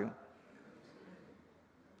without you.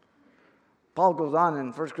 Paul goes on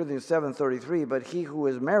in 1 Corinthians 7:33, but he who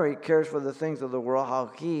is married cares for the things of the world, how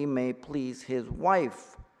he may please his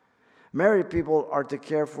wife. Married people are to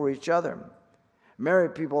care for each other.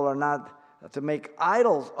 Married people are not to make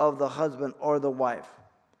idols of the husband or the wife.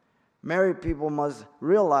 Married people must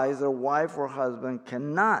realize their wife or husband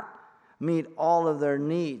cannot meet all of their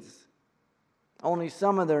needs, only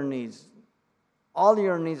some of their needs. All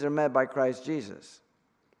your needs are met by Christ Jesus.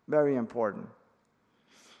 Very important.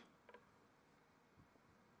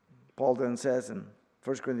 Paul then says in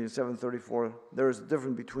 1 Corinthians 7:34, there is a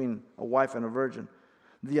difference between a wife and a virgin.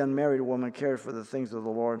 The unmarried woman cares for the things of the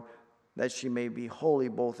Lord, that she may be holy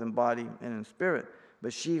both in body and in spirit.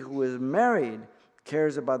 But she who is married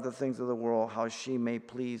cares about the things of the world, how she may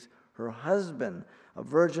please her husband. A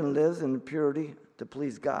virgin lives in purity to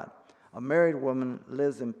please God. A married woman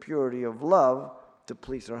lives in purity of love to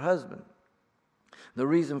please her husband. The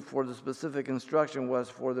reason for the specific instruction was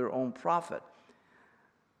for their own profit,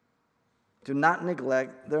 to not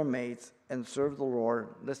neglect their mates and serve the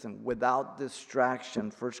Lord, listen, without distraction.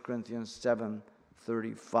 1 Corinthians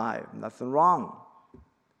 7:35. Nothing wrong.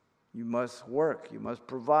 You must work, you must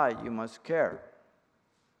provide, you must care.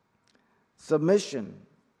 Submission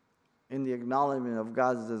in the acknowledgement of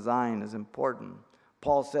God's design is important.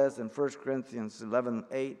 Paul says in 1 Corinthians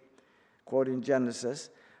 11:8, quoting Genesis,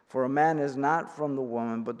 for a man is not from the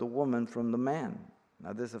woman, but the woman from the man.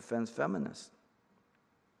 Now this offends feminists.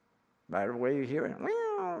 Right away you hear it.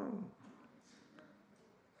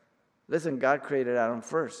 Listen, God created Adam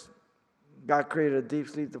first. God created a deep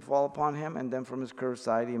sleep to fall upon him, and then from his curved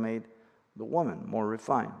side he made the woman, more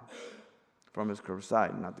refined. From his curved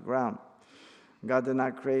side, not the ground. God did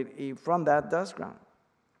not create Eve from that dust ground.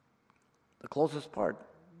 The closest part.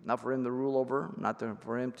 Not for him to rule over her, not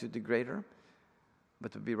for him to degrade her,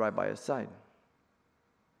 but to be right by his side.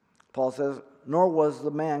 Paul says, nor was the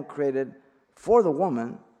man created for the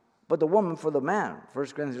woman, but the woman for the man. 1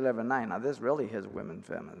 Corinthians 11:9. Now this really is women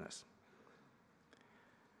feminists.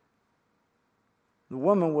 The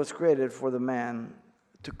woman was created for the man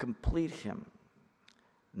to complete him,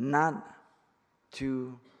 not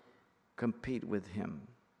to compete with him.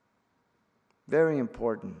 Very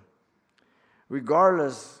important.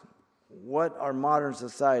 Regardless what our modern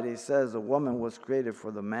society says, the woman was created for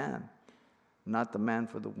the man, not the man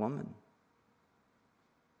for the woman.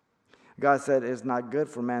 God said, it's not good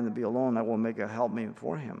for man to be alone. I will make a helpmate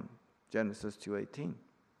for him. Genesis 2:18.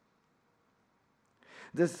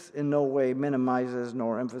 This in no way minimizes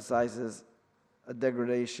nor emphasizes a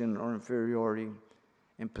degradation or inferiority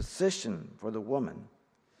in position for the woman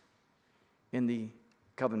in the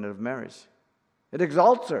covenant of marriage. It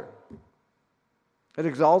exalts her. It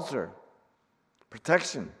exalts her.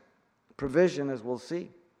 Protection, provision, as we'll see.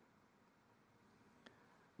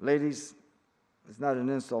 Ladies, it's not an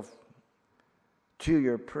insult to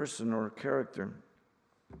your person or character.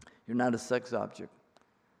 You're not a sex object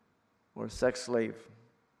or a sex slave,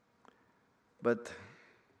 but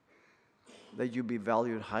that you be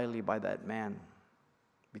valued highly by that man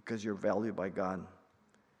because you're valued by God.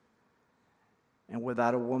 And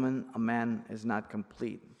without a woman, a man is not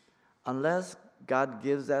complete. Unless God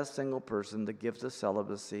gives that single person the gift of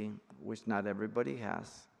celibacy, which not everybody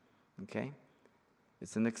has, okay?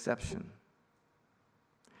 It's an exception.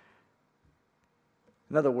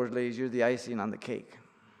 In other words, ladies, you're the icing on the cake.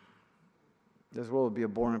 This world would be a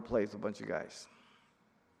boring place, a bunch of guys.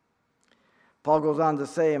 Paul goes on to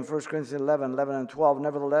say in 1 Corinthians 11 and 12,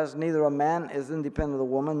 nevertheless, neither a man is independent of the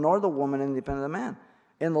woman, nor the woman independent of the man.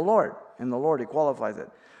 In the Lord, he qualifies it.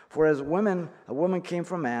 For as a woman came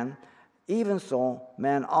from man, even so,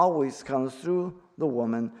 man always comes through the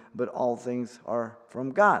woman, but all things are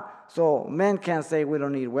from God. So men can't say we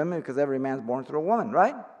don't need women because every man's born through a woman,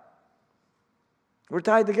 right? We're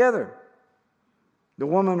tied together. The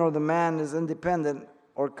woman or the man is independent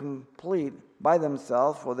or complete by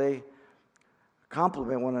themselves, for they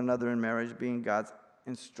complement one another in marriage, being God's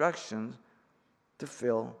instructions to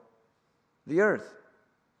fill the earth.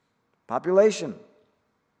 Population.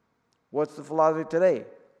 What's the philosophy today?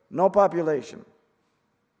 No population.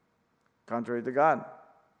 Contrary to God.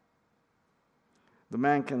 The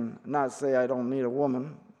man can not say, I don't need a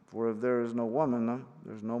woman, for if there is no woman,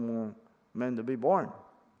 there's no more men to be born.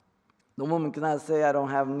 The woman cannot say, I don't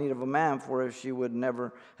have need of a man, for if she would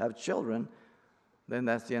never have children, then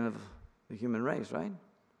that's the end of the human race, right?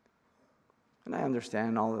 And I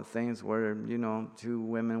understand all the things where, two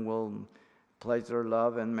women will pledge their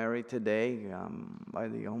love and marry today by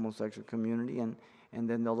the homosexual community, and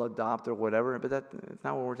then they'll adopt or whatever, but that's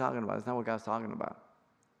not what we're talking about. It's not what God's talking about.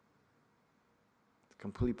 It's a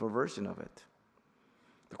complete perversion of it.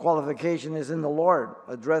 The qualification is in the Lord,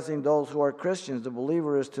 addressing those who are Christians. The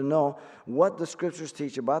believer is to know what the Scriptures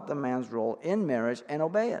teach about the man's role in marriage and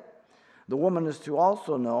obey it. The woman is to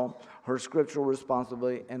also know her scriptural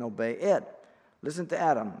responsibility and obey it. Listen to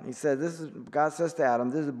Adam. He said, God says to Adam,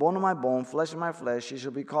 this is bone of my bone, flesh of my flesh. She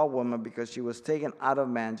shall be called woman because she was taken out of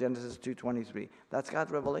man. Genesis 2:23. That's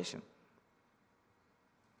God's revelation.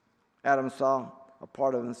 Adam saw a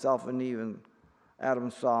part of himself in Eve, and Adam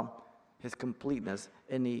saw his completeness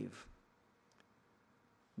in Eve.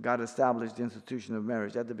 God established the institution of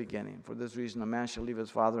marriage at the beginning. For this reason, a man shall leave his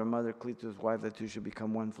father and mother, cleave to his wife, the two shall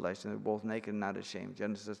become one flesh, and they're both naked and not ashamed.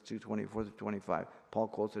 Genesis 2:24-25. Paul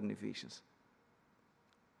quotes it in Ephesians.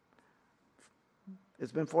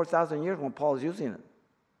 It's been 4,000 years when Paul is using it.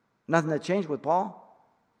 Nothing had changed with Paul.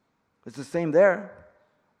 It's the same there.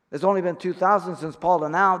 It's only been 2,000 since Paul to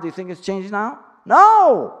now. Do you think it's changed now?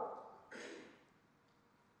 No!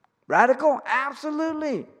 Radical?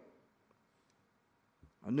 Absolutely.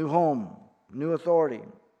 A new home, new authority,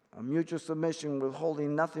 a mutual submission,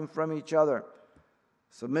 withholding nothing from each other.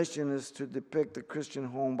 Submission is to depict the Christian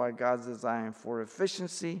home by God's design for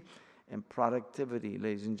efficiency and productivity,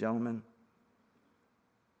 ladies and gentlemen.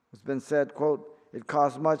 It's been said, quote, It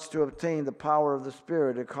costs much to obtain the power of the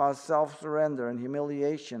Spirit. It costs self-surrender and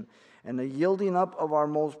humiliation and the yielding up of our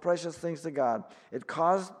most precious things to God. It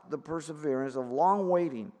caused the perseverance of long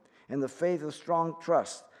waiting and the faith of strong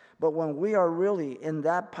trust. But when we are really in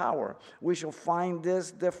that power, we shall find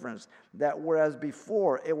this difference, that whereas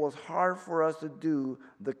before it was hard for us to do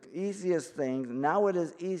the easiest things, now it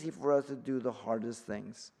is easy for us to do the hardest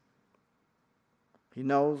things. He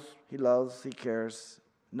knows, he loves, he cares.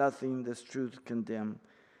 Nothing this truth can dim.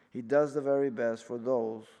 He does the very best for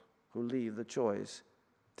those who leave the choice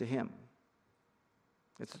to him.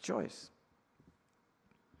 It's a choice.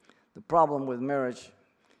 The problem with marriage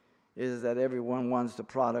is that everyone wants the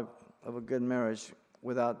product of a good marriage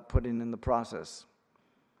without putting in the process.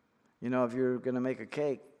 You know, if you're going to make a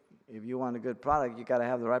cake, if you want a good product, you got to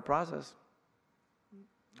have the right process.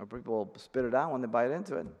 Or people will spit it out when they bite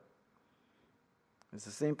into it. It's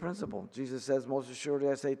the same principle. Jesus says, most assuredly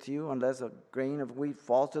I say to you, unless a grain of wheat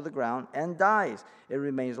falls to the ground and dies, it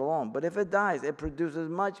remains alone. But if it dies, it produces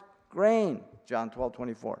much grain. John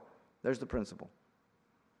 12:24. There's the principle.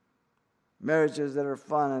 Marriages that are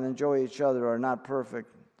fun and enjoy each other are not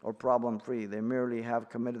perfect or problem-free. They merely have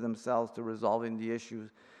committed themselves to resolving the issues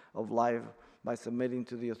of life by submitting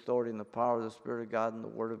to the authority and the power of the Spirit of God and the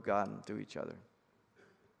Word of God to each other.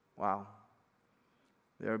 Wow.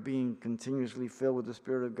 They are being continuously filled with the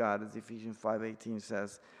Spirit of God, as Ephesians 5:18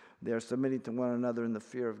 says. They are submitting to one another in the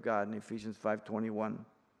fear of God, in Ephesians 5:21.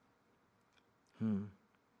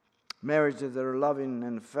 Marriages that are loving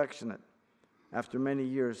and affectionate, after many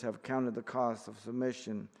years, have counted the cost of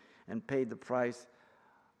submission and paid the price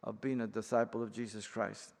of being a disciple of Jesus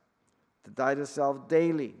Christ. To die to self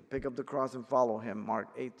daily, pick up the cross and follow him,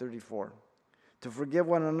 Mark 8:34. To forgive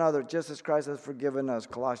one another, just as Christ has forgiven us,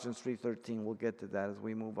 Colossians 3:13. We'll get to that as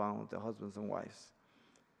we move on with the husbands and wives.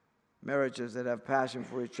 Marriages that have passion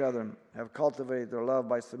for each other have cultivated their love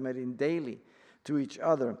by submitting daily to each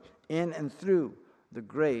other in and through the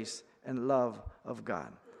grace and love of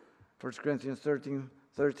God. 1 Corinthians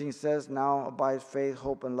 13 says, now abides faith,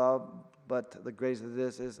 hope, and love, but the grace of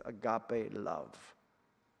this is agape love.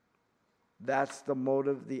 That's the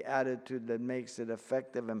motive, the attitude that makes it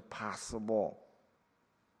effective and possible.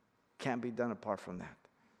 Can't be done apart from that.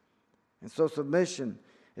 And so submission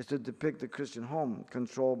is to depict the Christian home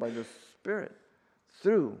controlled by the Spirit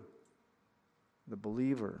through the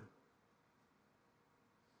believer.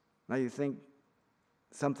 Now you think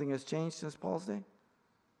something has changed since Paul's day?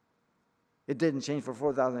 It didn't change for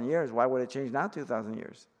 4,000 years. Why would it change now 2,000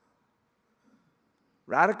 years?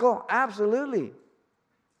 Radical? Absolutely.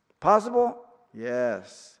 Possible?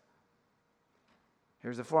 Yes.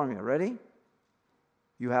 Here's the formula. Ready?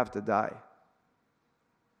 You have to die.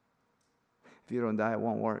 If you don't die, it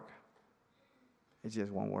won't work. It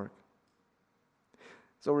just won't work.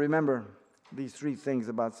 So remember these three things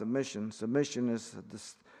about submission. Submission is a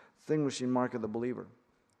distinguishing mark of the believer.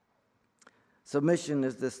 Submission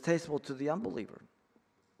is distasteful to the unbeliever.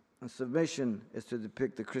 And submission is to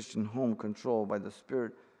depict the Christian home controlled by the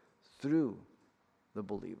Spirit through the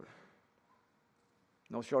believer.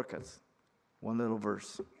 No shortcuts. One little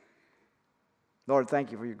verse. Lord,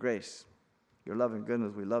 thank you for your grace, your love and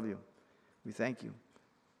goodness. We love you. We thank you.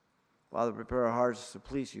 Father, prepare our hearts to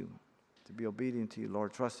please you, to be obedient to you,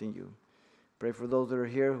 Lord, trusting you. Pray for those that are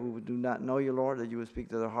here who do not know you, Lord, that you would speak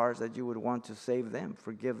to their hearts, that you would want to save them,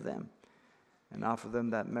 forgive them, and offer them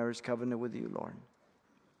that marriage covenant with you, Lord.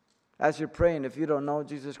 As you're praying, if you don't know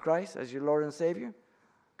Jesus Christ as your Lord and Savior,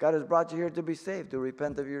 God has brought you here to be saved, to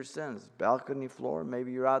repent of your sins. Balcony floor,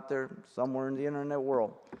 maybe you're out there somewhere in the internet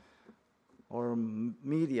world or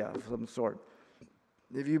media of some sort.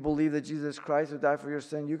 If you believe that Jesus Christ who died for your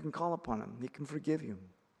sin, you can call upon him. He can forgive you.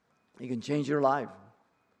 He can change your life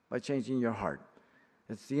by changing your heart.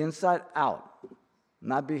 It's the inside out,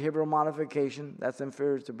 not behavioral modification. That's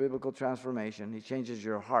inferior to biblical transformation. He changes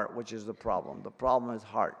your heart, which is the problem. The problem is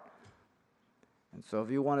heart. And so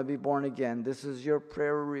if you want to be born again, this is your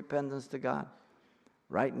prayer of repentance to God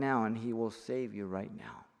right now, and he will save you right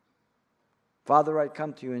now. Father, I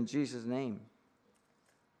come to you in Jesus' name.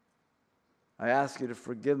 I ask you to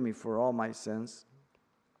forgive me for all my sins.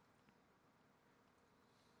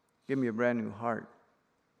 Give me a brand new heart.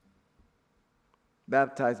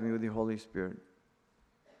 Baptize me with the Holy Spirit.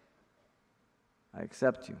 I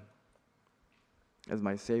accept you as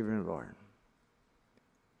my Savior and Lord.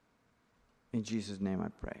 In Jesus' name I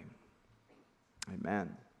pray.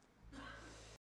 Amen.